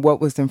on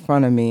what was in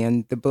front of me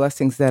and the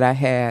blessings that I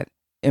had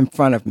in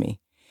front of me.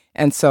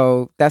 And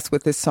so that's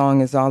what this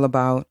song is all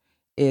about.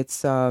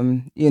 It's,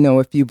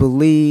 if you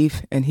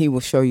believe, and he will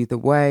show you the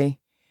way,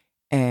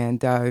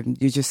 and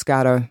you just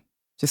gotta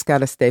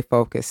stay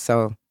focused.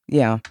 So,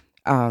 yeah.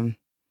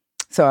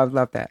 So I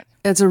love that.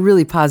 It's a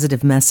really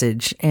positive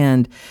message.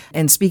 And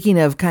speaking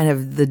of kind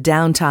of the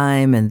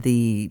downtime and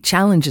the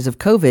challenges of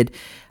COVID,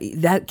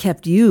 that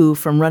kept you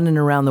from running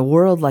around the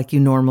world like you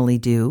normally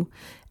do.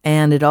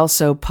 And it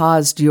also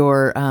paused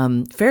your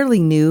fairly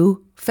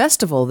new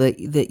festival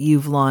that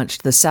you've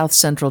launched, the South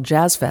Central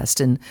Jazz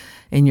Fest in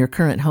your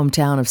current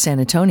hometown of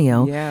San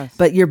Antonio. Yes.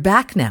 But you're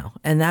back now,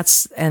 and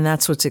that's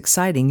what's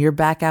exciting. You're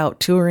back out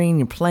touring,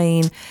 you're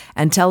playing,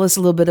 and tell us a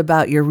little bit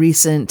about your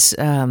recent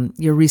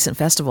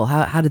festival.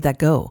 How did that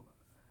go?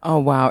 Oh,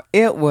 wow.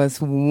 It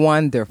was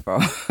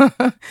wonderful.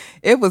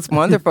 It was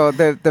wonderful.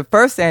 The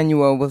first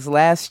annual was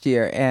last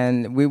year,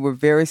 and we were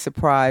very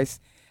surprised.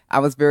 I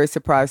was very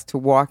surprised to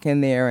walk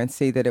in there and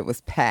see that it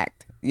was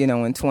packed, in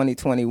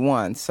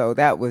 2021. So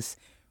that was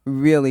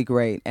really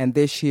great. And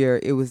this year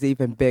it was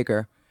even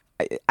bigger.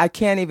 I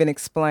can't even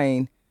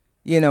explain,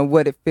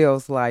 what it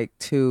feels like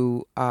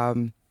to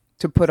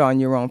put on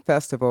your own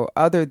festival,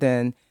 other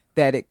than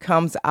that it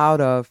comes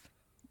out of,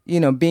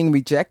 being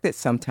rejected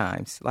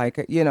sometimes.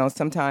 Like,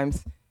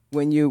 sometimes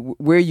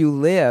where you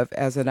live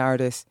as an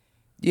artist,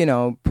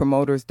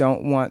 promoters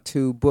don't want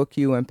to book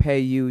you and pay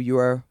you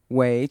your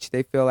wage.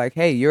 They feel like,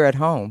 hey, you're at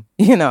home,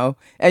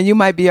 and you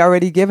might be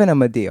already giving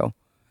them a deal.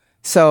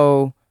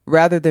 So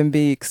rather than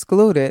be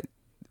excluded,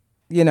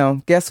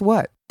 guess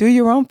what? Do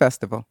your own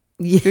festival.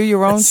 Yes. Do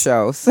your own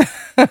shows.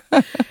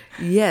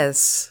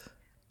 Yes.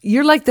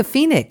 You're like the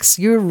phoenix.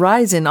 You're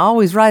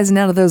always rising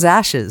out of those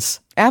ashes.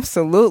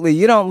 Absolutely.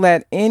 You don't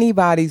let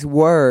anybody's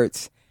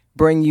words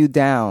bring you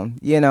down.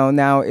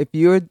 Now if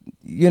you're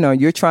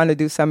trying to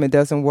do something that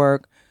doesn't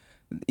work,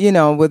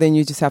 well, then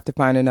you just have to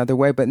find another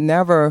way. But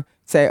never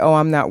say, oh,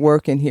 I'm not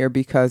working here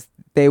because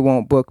they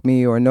won't book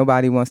me or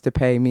nobody wants to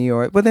pay me,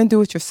 well, then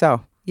do it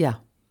yourself. Yeah.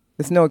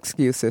 There's no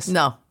excuses.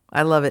 No.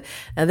 I love it.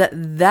 And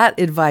that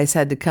advice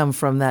had to come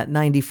from that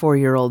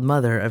 94-year-old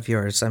mother of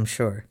yours, I'm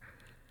sure.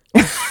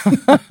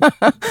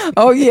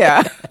 Oh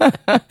yeah.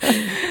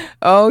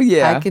 Oh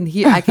yeah. I can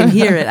hear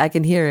it. I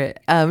can hear it.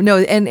 No,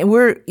 and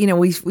we're,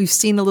 we've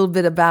seen a little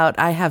bit about,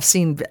 I have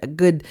seen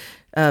good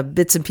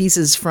bits and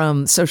pieces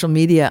from social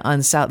media on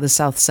the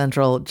South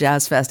Central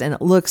Jazz Fest, and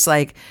it looks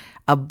like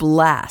a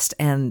blast.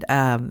 And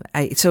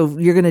so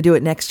you're going to do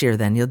it next year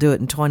then. You'll do it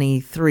in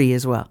 23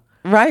 as well.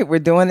 Right. We're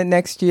doing it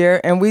next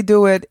year, and we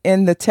do it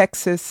in the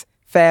Texas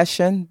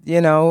fashion. We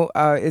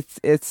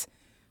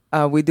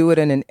do it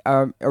in an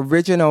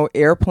original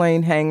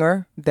airplane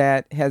hangar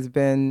that has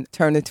been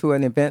turned into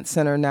an event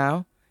center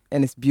now,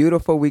 and it's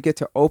beautiful. We get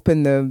to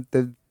open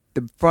the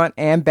front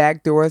and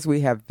back doors.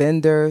 We have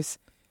vendors.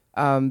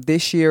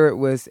 This year it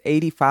was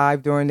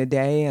 85 during the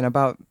day and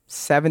about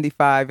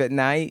 75 at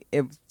night.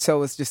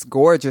 So it's just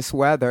gorgeous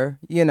weather,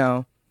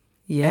 Yeah.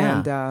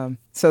 And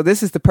so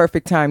this is the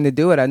perfect time to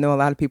do it. I know a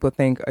lot of people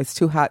think it's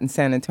too hot in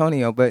San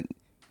Antonio, but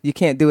you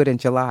can't do it in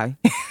July.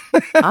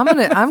 I'm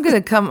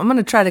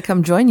gonna try to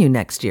come join you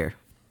next year.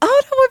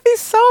 Oh, that would be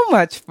so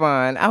much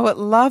fun. I would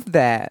love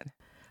that.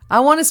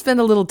 I want to spend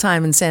a little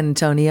time in San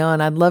Antonio,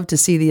 and I'd love to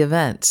see the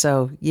event.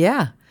 So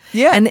yeah.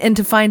 Yeah. And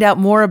to find out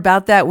more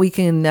about that,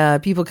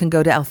 people can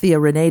go to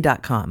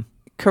althearene.com.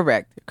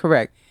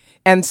 Correct.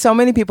 And so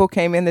many people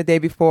came in the day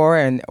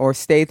before or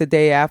stayed the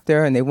day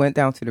after, and they went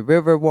down to the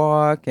river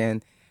walk,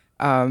 and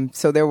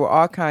so there were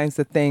all kinds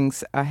of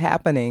things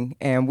happening,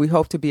 and we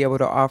hope to be able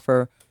to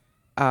offer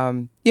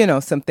some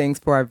things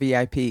for our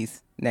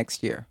VIPs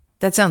next year.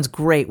 That sounds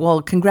great.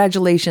 Well,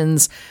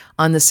 congratulations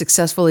on the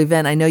successful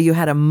event. I know you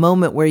had a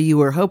moment where you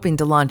were hoping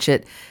to launch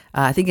it,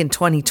 I think in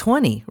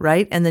 2020,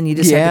 right? And then you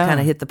just had to kind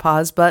of hit the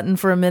pause button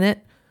for a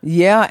minute.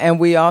 Yeah,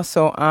 and we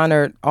also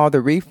honored all the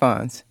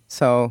refunds.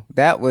 So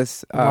that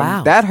was,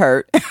 wow. That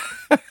hurt.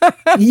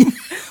 Yeah.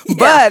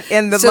 But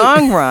in the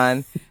long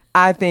run,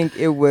 I think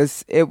it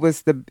was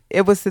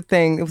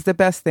the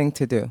best thing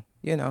to do,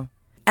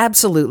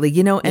 Absolutely.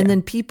 And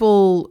then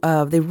people,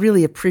 they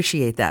really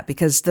appreciate that,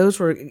 because those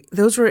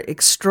were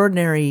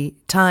extraordinary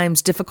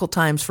times, difficult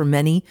times for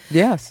many.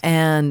 Yes.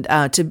 And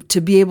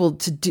to be able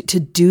to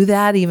do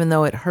that, even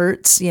though it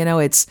hurts,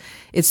 it's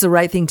the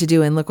right thing to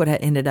do. And look what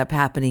ended up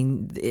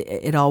happening.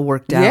 It all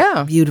worked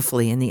out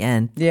beautifully in the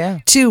end. Yeah.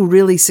 2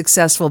 really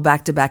successful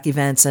back-to-back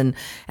events, and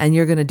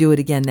you're going to do it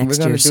again next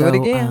year. We're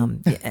going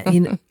to do it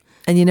again.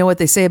 And you know what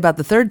they say about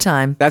the third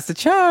time? That's the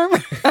charm.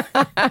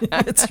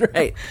 That's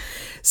right.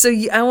 So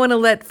I want to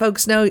let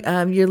folks know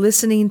you're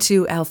listening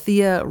to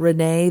Althea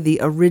Rene, the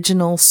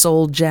original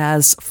soul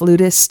jazz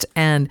flutist,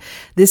 and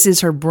this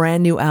is her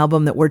brand new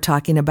album that we're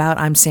talking about.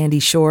 I'm Sandy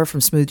Shore from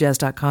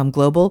smoothjazz.com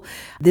Global.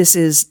 This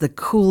is the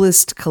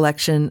coolest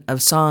collection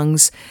of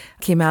songs.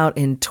 Came out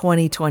in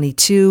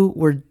 2022.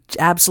 We're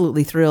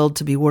absolutely thrilled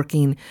to be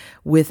working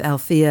with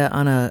Althea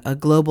on a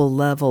global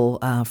level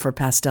for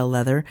Pastel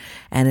Leather.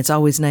 And it's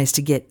always nice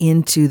to get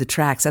into the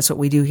tracks. That's what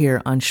we do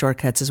here on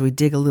Shortcuts, as we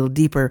dig a little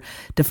deeper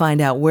to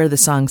find out where the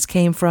songs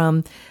came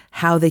from,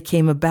 how they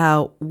came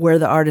about, where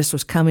the artist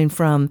was coming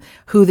from,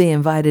 who they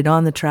invited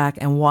on the track,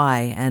 and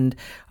why. And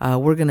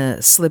we're going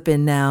to slip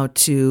in now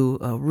to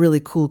a really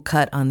cool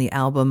cut on the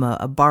album,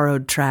 a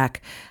borrowed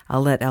track.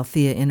 I'll let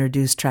Althea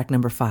introduce track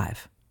number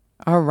 5.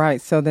 All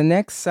right. So the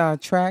next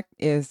track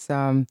is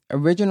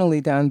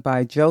originally done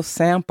by Joe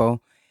Sample.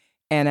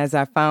 And as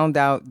I found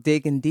out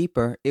digging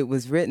deeper, it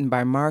was written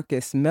by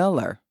Marcus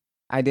Miller.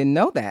 I didn't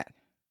know that.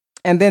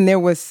 And then there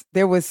was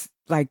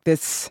like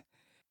this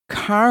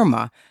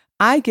karma.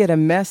 I get a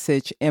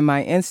message in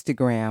my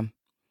Instagram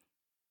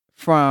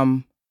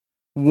from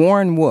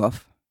Warren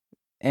Wolf,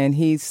 and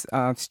he's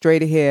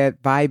straight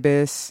ahead,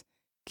 vibist,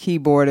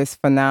 keyboardist,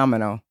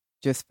 phenomenal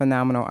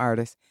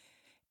artist.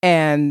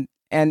 And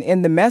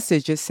in the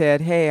message, it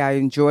said, "Hey, I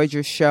enjoyed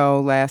your show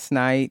last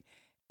night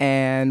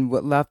and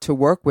would love to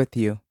work with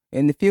you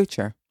in the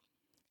future."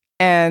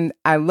 And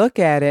I look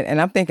at it and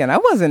I'm thinking, I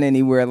wasn't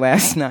anywhere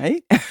last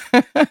night.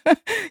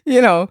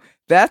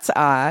 That's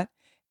odd.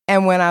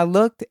 And when I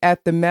looked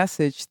at the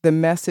message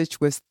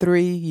was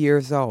 3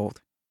 years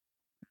old.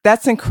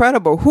 That's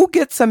incredible. Who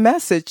gets a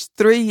message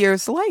 3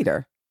 years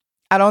later?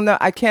 I don't know.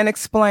 I can't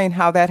explain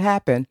how that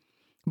happened.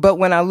 But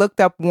when I looked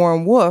up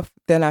Warren Wolf,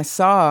 then I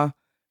saw,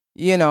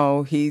 he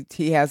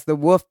has the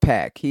Wolf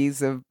Pack. He's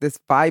this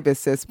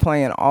vibist that's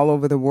playing all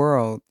over the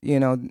world,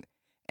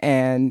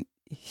 and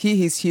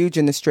he's huge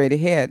in the straight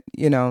ahead,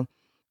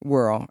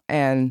 world.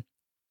 And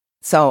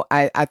so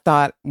I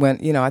thought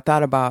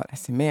I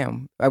said,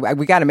 man,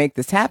 we got to make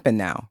this happen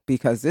now,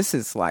 because this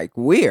is like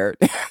weird.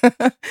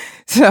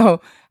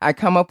 So I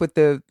come up with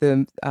the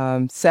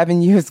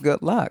 7 years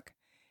good luck.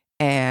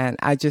 And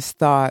I just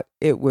thought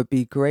it would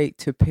be great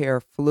to pair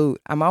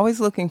flute. I'm always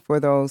looking for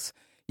those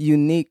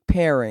unique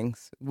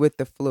pairings with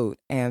the flute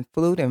and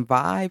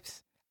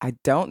vibes. I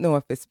don't know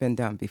if it's been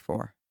done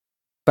before,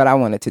 but I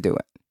wanted to do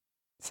it.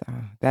 So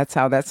that's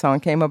how that song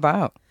came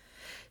about.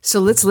 So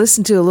let's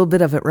listen to a little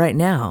bit of it right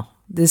now.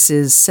 This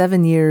is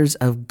 7 Years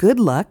of Good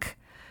Luck,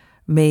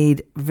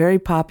 made very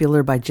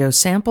popular by Joe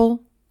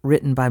Sample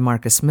written by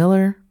Marcus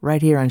Miller,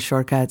 right here on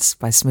Shortcuts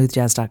by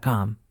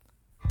smoothjazz.com.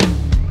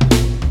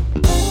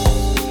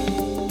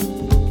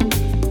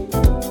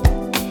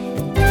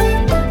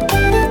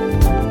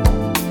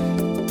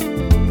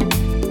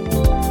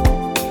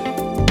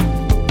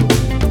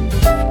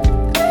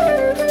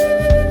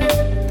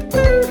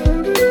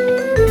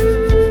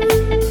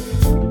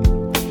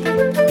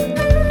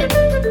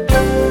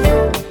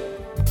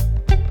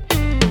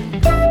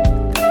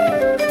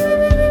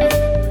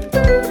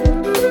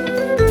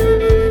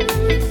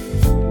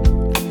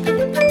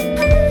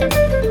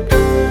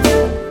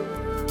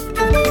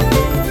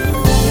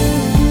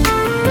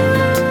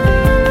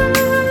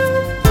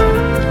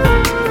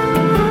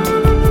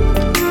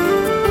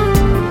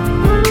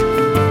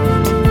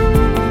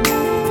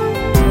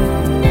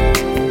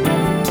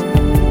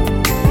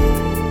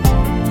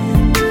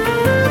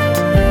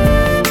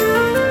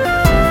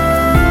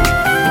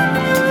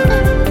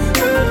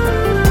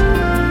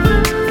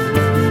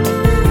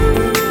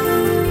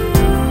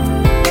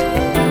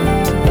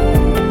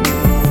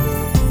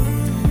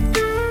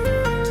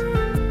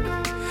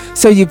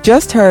 So you've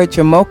just heard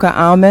Jamocha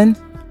Almond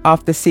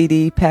off the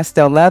CD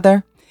Pastel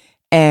Leather.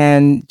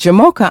 And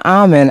Jamocha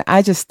Almond,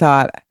 I just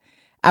thought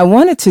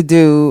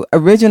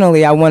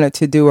originally I wanted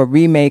to do a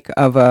remake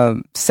of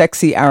a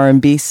sexy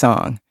R&B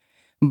song.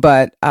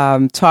 But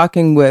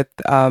talking with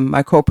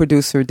my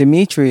co-producer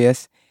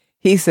Demetrius,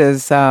 he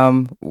says,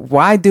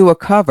 why do a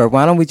cover?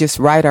 Why don't we just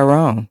write our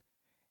own?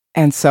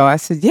 And so I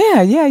said,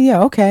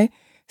 yeah, okay.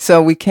 So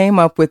we came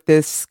up with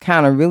this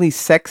kind of really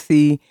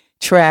sexy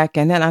track,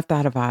 and then I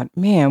thought about,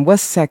 man,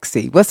 what's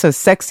sexy? What's a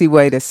sexy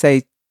way to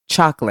say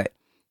chocolate?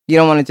 You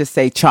don't want to just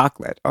say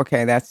chocolate,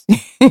 okay? That's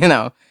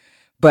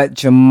But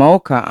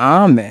Jamocha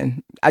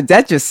Almond,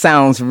 that just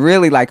sounds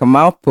really like a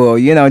mouthful,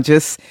 and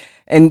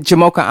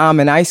Jamocha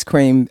Almond ice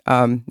cream,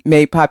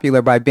 made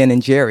popular by Ben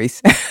and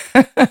Jerry's.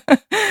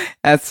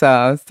 That's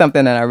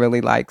something that I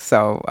really like.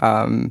 So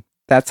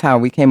that's how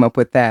we came up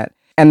with that.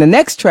 And the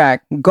next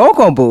track,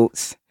 Go-Go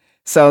Boots.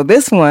 So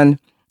this one,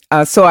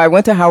 so I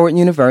went to Howard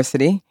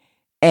University.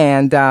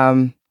 And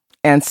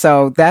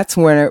so that's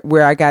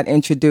where I got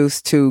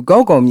introduced to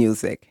go-go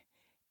music.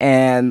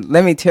 And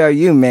let me tell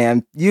you,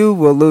 man, you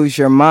will lose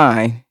your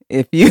mind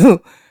if you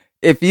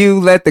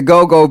let the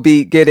go-go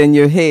beat get in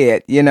your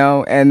head,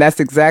 and that's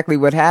exactly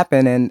what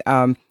happened.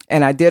 And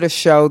I did a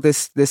show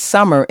this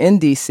summer in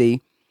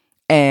DC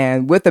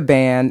and with a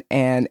band.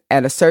 And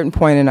at a certain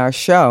point in our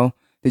show,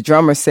 the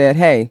drummer said,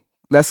 "Hey,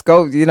 let's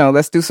go,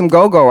 let's do some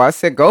go-go." I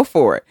said, "Go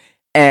for it."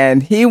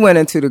 And he went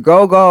into the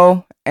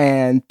go-go,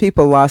 and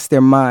people lost their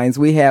minds.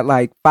 We had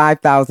like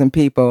 5,000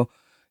 people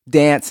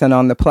dancing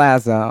on the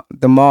plaza,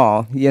 the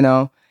mall,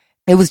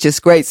 It was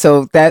just great.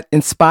 So that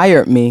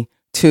inspired me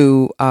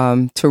to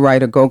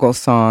write a go-go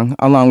song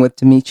along with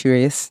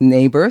Demetrius'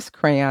 neighbors,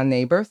 Crayon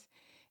Neighbors.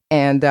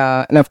 And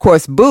of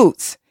course,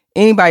 boots.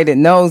 Anybody that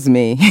knows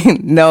me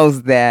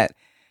knows that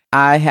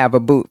I have a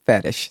boot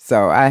fetish.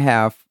 So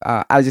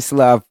I just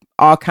love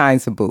all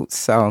kinds of boots.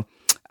 So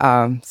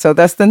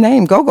that's the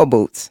name, Go-Go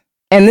Boots.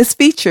 And this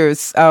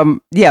features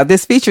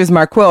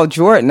Marquel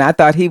Jordan. I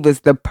thought he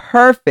was the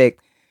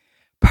perfect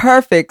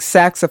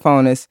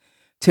saxophonist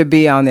to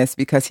be on this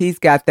because he's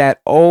got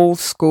that old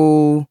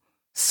school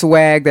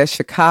swag, that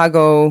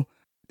Chicago.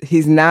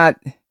 He's not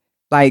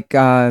like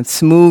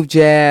smooth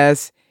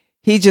jazz.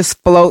 He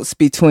just floats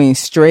between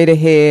straight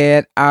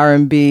ahead,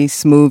 R&B,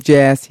 smooth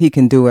jazz. He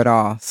can do it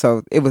all.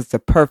 So it was the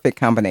perfect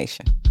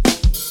combination.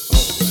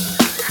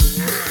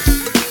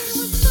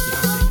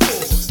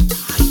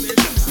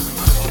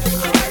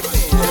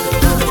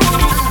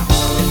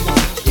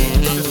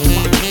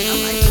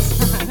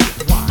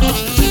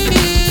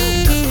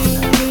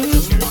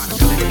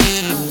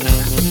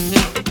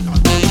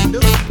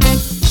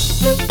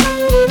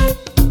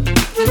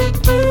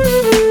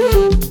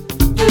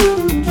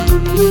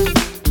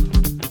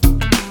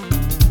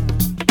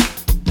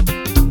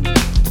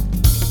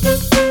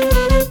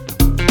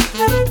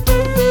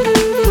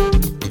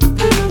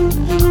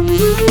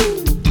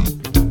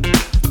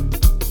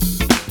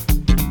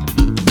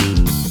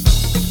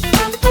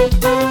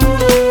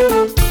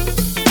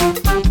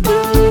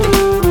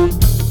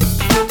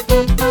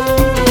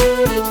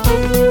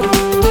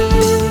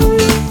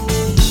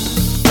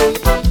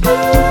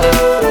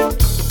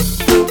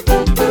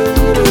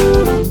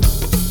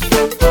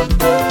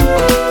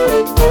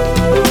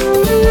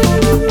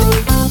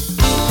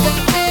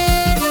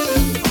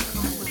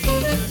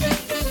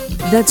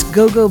 That's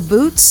Go-Go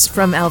Boots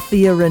from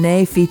Althea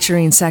Rene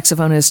featuring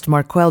saxophonist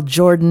Marquel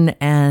Jordan,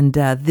 and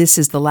this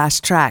is the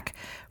last track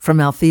from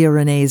Althea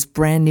Rene's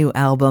brand new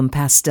album,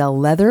 Pastel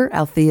Leather.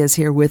 Althea's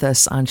here with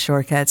us on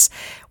Shortcuts.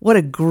 What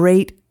a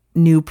great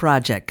new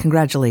project.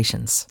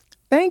 Congratulations.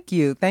 Thank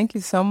you. Thank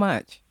you so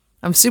much.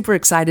 I'm super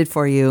excited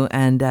for you,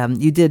 and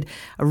you did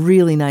a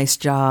really nice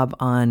job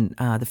on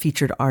the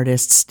featured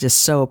artists,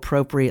 just so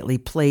appropriately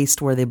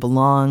placed where they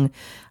belong,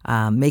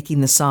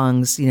 making the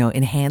songs,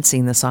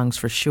 enhancing the songs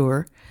for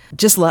sure.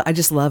 I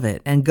just love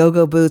it. And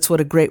Go-Go Boots, what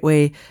a great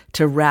way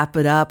to wrap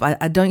it up.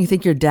 I don't you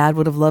think your dad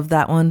would have loved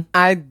that one?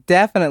 I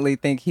definitely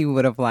think he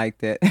would have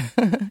liked it.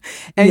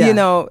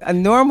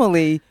 And,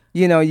 normally,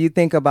 you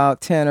think about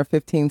 10 or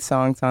 15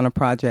 songs on a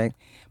project,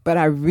 but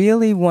I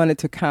really wanted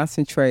to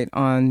concentrate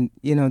on,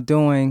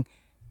 doing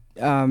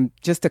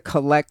just a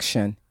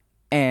collection,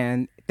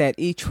 and that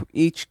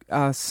each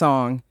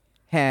song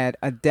had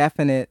a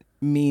definite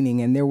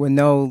meaning, and there were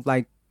no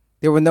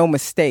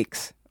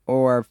mistakes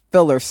or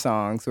filler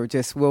songs or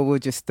just, we'll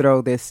just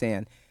throw this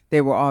in.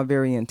 They were all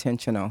very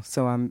intentional.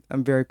 So I'm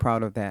very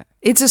proud of that.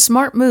 It's a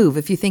smart move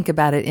if you think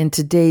about it in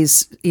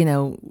today's,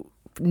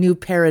 new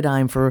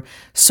paradigm for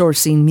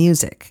sourcing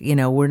music.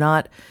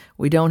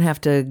 We don't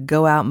have to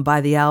go out and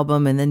buy the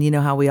album, and then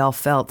how we all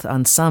felt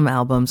on some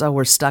albums. Oh,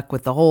 we're stuck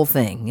with the whole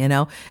thing,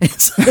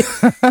 It's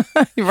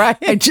like, right.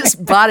 I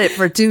just bought it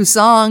for 2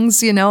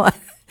 songs,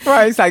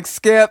 Right, it's like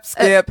skip,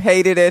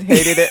 hated it.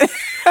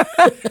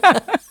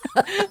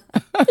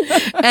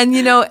 And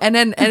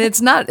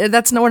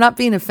we're not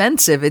being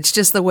offensive. It's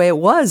just the way it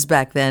was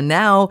back then.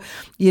 Now,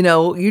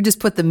 you just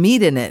put the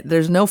meat in it.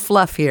 There's no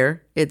fluff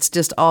here. It's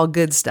just all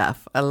good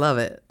stuff. I love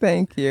it.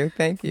 Thank you.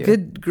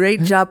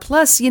 Great job.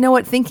 Plus,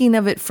 thinking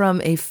of it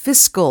from a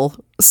fiscal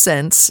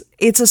sense,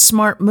 it's a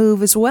smart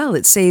move as well.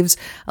 It saves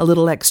a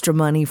little extra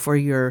money for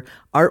your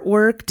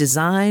artwork,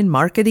 design,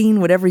 marketing,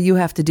 whatever you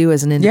have to do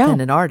as an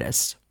independent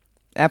artist.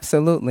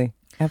 Absolutely.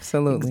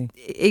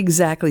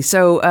 Exactly.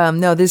 So,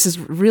 no, this is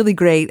really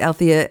great,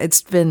 Althea.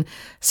 It's been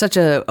such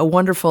a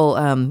wonderful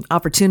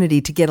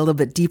opportunity to get a little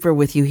bit deeper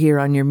with you here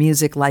on your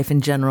music life in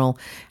general.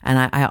 And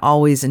I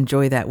always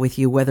enjoy that with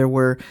you, whether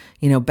we're,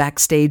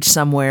 backstage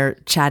somewhere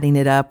chatting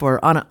it up or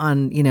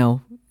on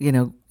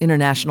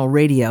international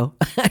radio.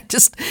 I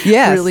just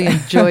really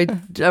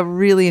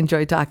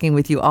enjoyed talking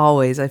with you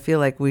always. I feel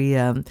like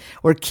we're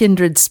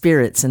kindred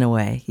spirits in a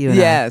way. You and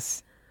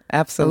yes,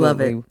 absolutely. I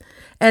love it.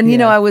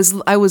 And, I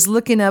was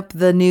looking up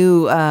the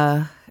new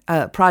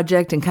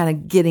project and kind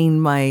of getting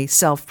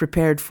myself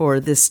prepared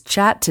for this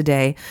chat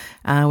today.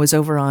 I was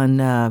over on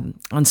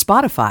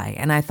Spotify,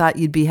 and I thought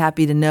you'd be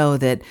happy to know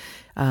that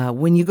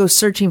when you go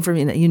searching for,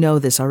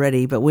 this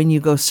already, but when you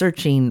go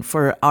searching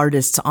for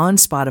artists on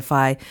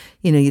Spotify,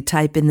 you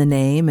type in the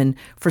name. And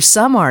for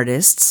some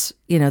artists,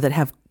 that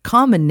have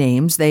common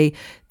names, they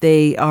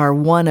are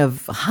one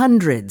of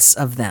hundreds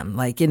of them.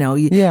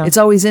 It's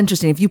always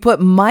interesting. If you put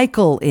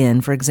Michael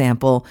in, for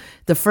example,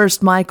 the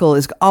first Michael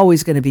is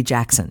always going to be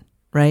Jackson,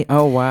 right?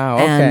 Oh, wow.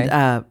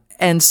 Okay.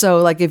 And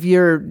so, if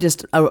you're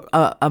just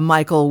a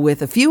Michael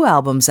with a few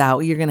albums out,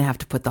 you're going to have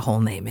to put the whole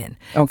name in.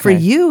 Okay. For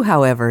you,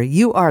 however,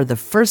 you are the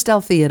first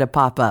Althea to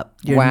pop up.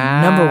 You're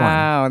number 1.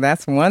 Wow,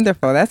 that's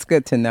wonderful. That's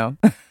good to know.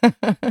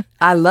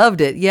 I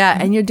loved it. Yeah,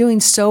 and you're doing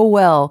so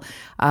well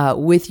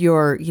with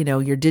your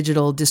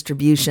digital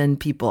distribution.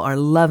 People are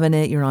loving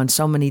it. You're on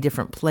so many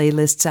different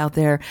playlists out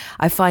there.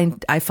 I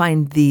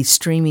find the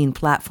streaming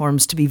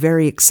platforms to be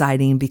very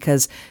exciting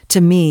because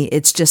to me,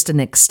 it's just an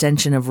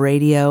extension of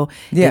radio.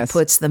 Yes. It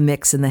puts the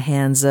mix in the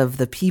hands of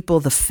the people,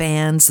 the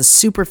fans, the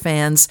super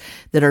fans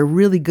that are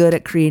really good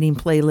at creating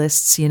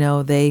playlists.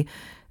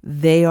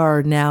 They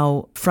are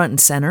now front and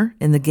center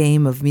in the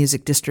game of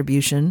music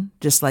distribution,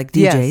 just like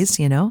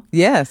DJs,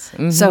 Yes.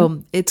 Mm-hmm.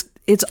 So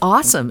it's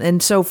awesome.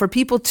 And so for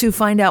people to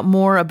find out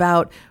more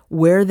about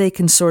where they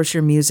can source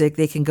your music,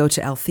 they can go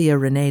to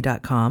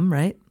althearene.com,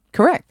 right?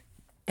 Correct.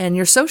 And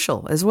your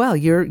social as well.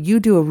 You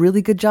do a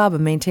really good job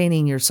of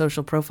maintaining your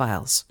social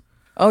profiles.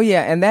 Oh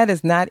yeah, and that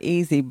is not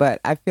easy, but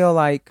I feel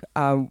like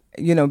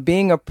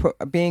being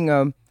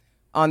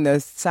on the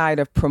side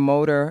of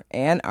promoter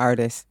and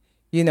artist,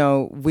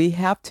 we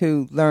have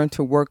to learn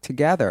to work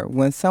together.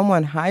 When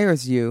someone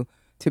hires you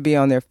to be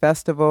on their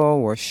festival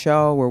or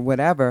show or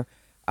whatever,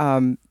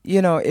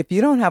 if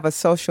you don't have a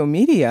social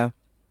media,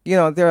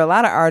 there are a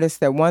lot of artists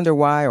that wonder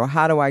why or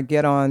how do I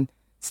get on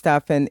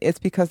stuff, and it's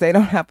because they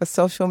don't have a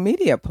social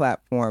media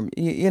platform.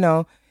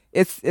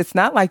 It's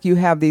not like you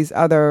have these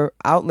other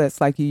outlets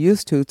like you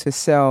used to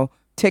sell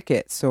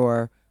tickets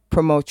or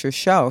promote your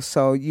show.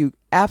 So you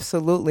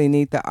absolutely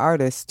need the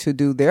artists to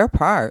do their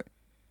part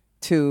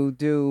to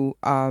do,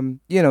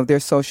 their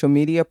social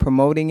media,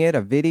 promoting it,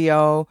 a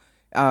video.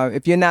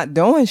 If you're not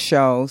doing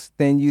shows,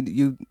 then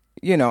you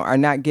are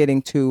not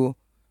getting to,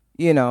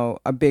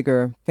 a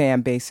bigger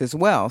fan base as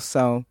well.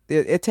 So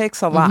it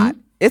takes a lot.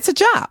 It's a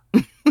job.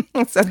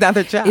 It's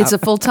another job. It's a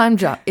full-time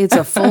job. It's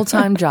a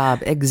full-time job.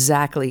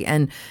 Exactly.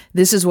 And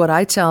this is what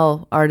I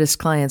tell artist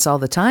clients all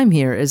the time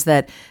here is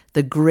that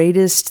the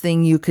greatest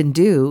thing you can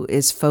do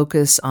is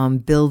focus on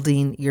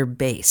building your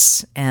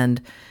base.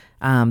 And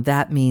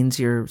That means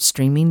your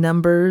streaming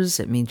numbers.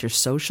 It means your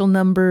social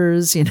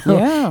numbers,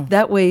 Yeah.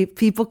 That way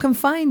people can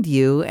find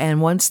you.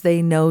 And once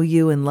they know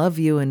you and love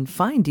you and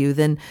find you,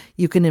 then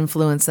you can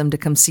influence them to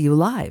come see you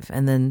live.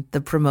 And then the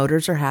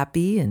promoters are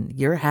happy and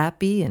you're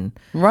happy. And,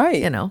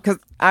 Right. Because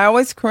I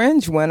always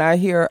cringe when I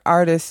hear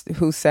artists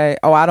who say,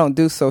 oh, I don't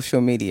do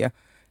social media.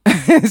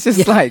 It's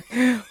just like,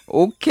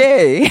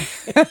 okay.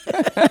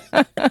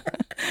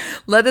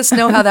 Let us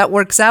know how that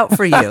works out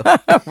for you.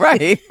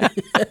 Right.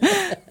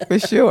 For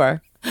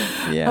sure.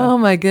 Yeah. Oh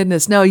my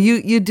goodness. No,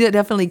 you did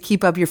definitely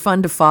keep up. You're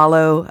fun to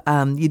follow.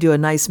 You do a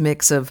nice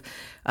mix of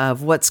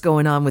what's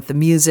going on with the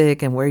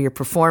music and where you're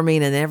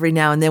performing. And every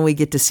now and then we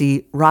get to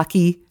see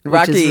Rocky,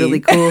 which is really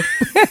cool.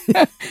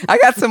 I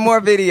got some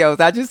more videos.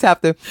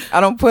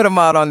 I don't put them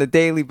out on a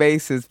daily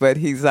basis, but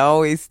he's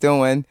always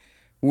doing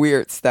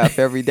weird stuff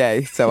every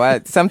day. So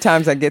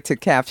sometimes I get to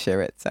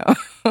capture it. So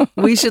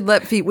we should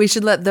let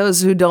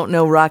those who don't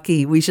know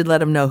Rocky, we should let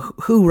them know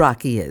who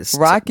Rocky is.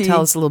 Rocky, tell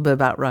us a little bit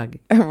about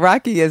Rocky.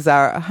 Rocky is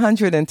our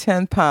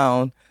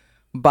 110-pound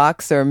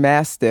boxer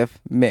mastiff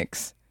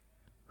mix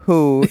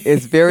who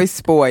is very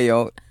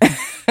spoiled.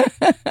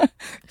 I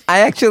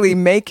actually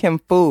make him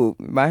food.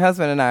 My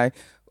husband and I,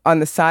 on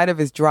the side of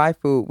his dry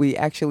food, we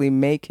actually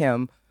make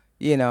him,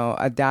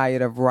 a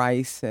diet of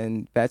rice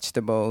and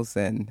vegetables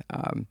and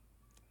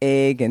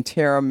egg and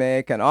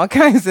turmeric and all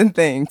kinds of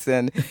things.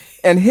 And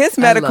his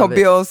medical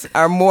bills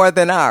are more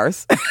than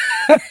ours.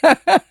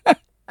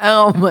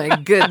 Oh my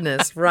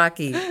goodness,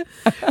 Rocky.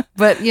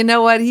 But you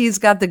know what? He's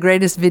got the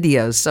greatest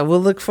videos. So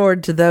we'll look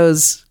forward to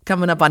those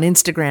coming up on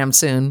Instagram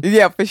soon.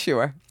 Yeah, for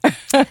sure.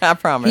 I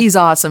promise. He's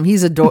awesome.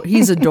 He's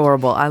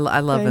adorable. I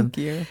love him. Thank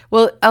you.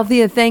 Well,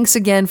 Althea, thanks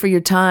again for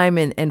your time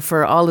and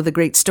for all of the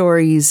great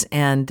stories.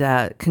 And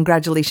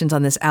congratulations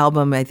on this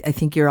album. I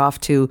think you're off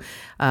to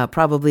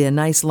probably a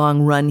nice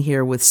long run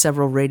here with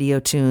several radio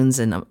tunes.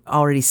 And I'm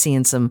already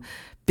seeing some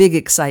big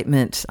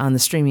excitement on the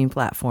streaming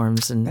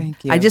platforms. And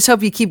thank you. I just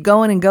hope you keep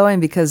going and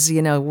going because,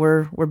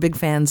 we're big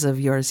fans of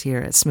yours here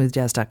at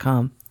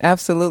smoothjazz.com.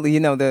 Absolutely.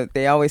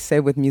 They always say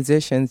with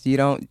musicians, you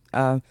don't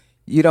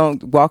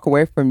walk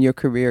away from your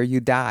career, you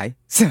die.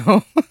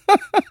 So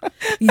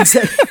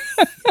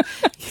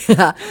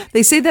yeah,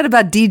 they say that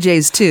about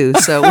DJs too.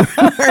 So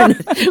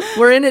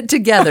we're in it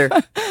together.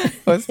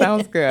 Well,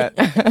 sounds good.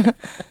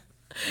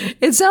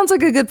 It sounds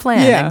like a good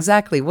plan. Yeah.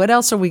 Exactly. What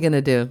else are we going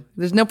to do?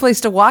 There's no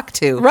place to walk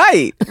to.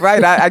 Right.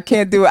 I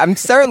can't do it. I'm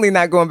certainly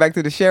not going back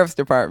to the sheriff's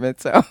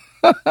department. So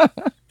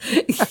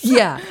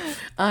yeah,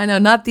 I know.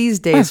 Not these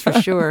days for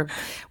sure.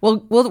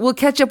 Well, we'll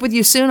catch up with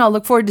you soon. I'll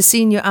look forward to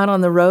seeing you out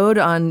on the road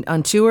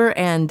on tour,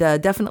 and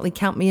definitely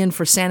count me in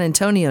for San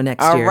Antonio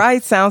next year. All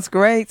right. Sounds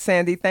great,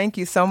 Sandy. Thank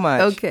you so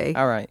much. Okay.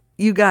 All right.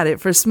 You got it.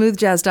 For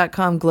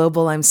smoothjazz.com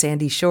Global, I'm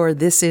Sandy Shore.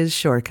 This is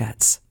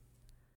Shortcuts.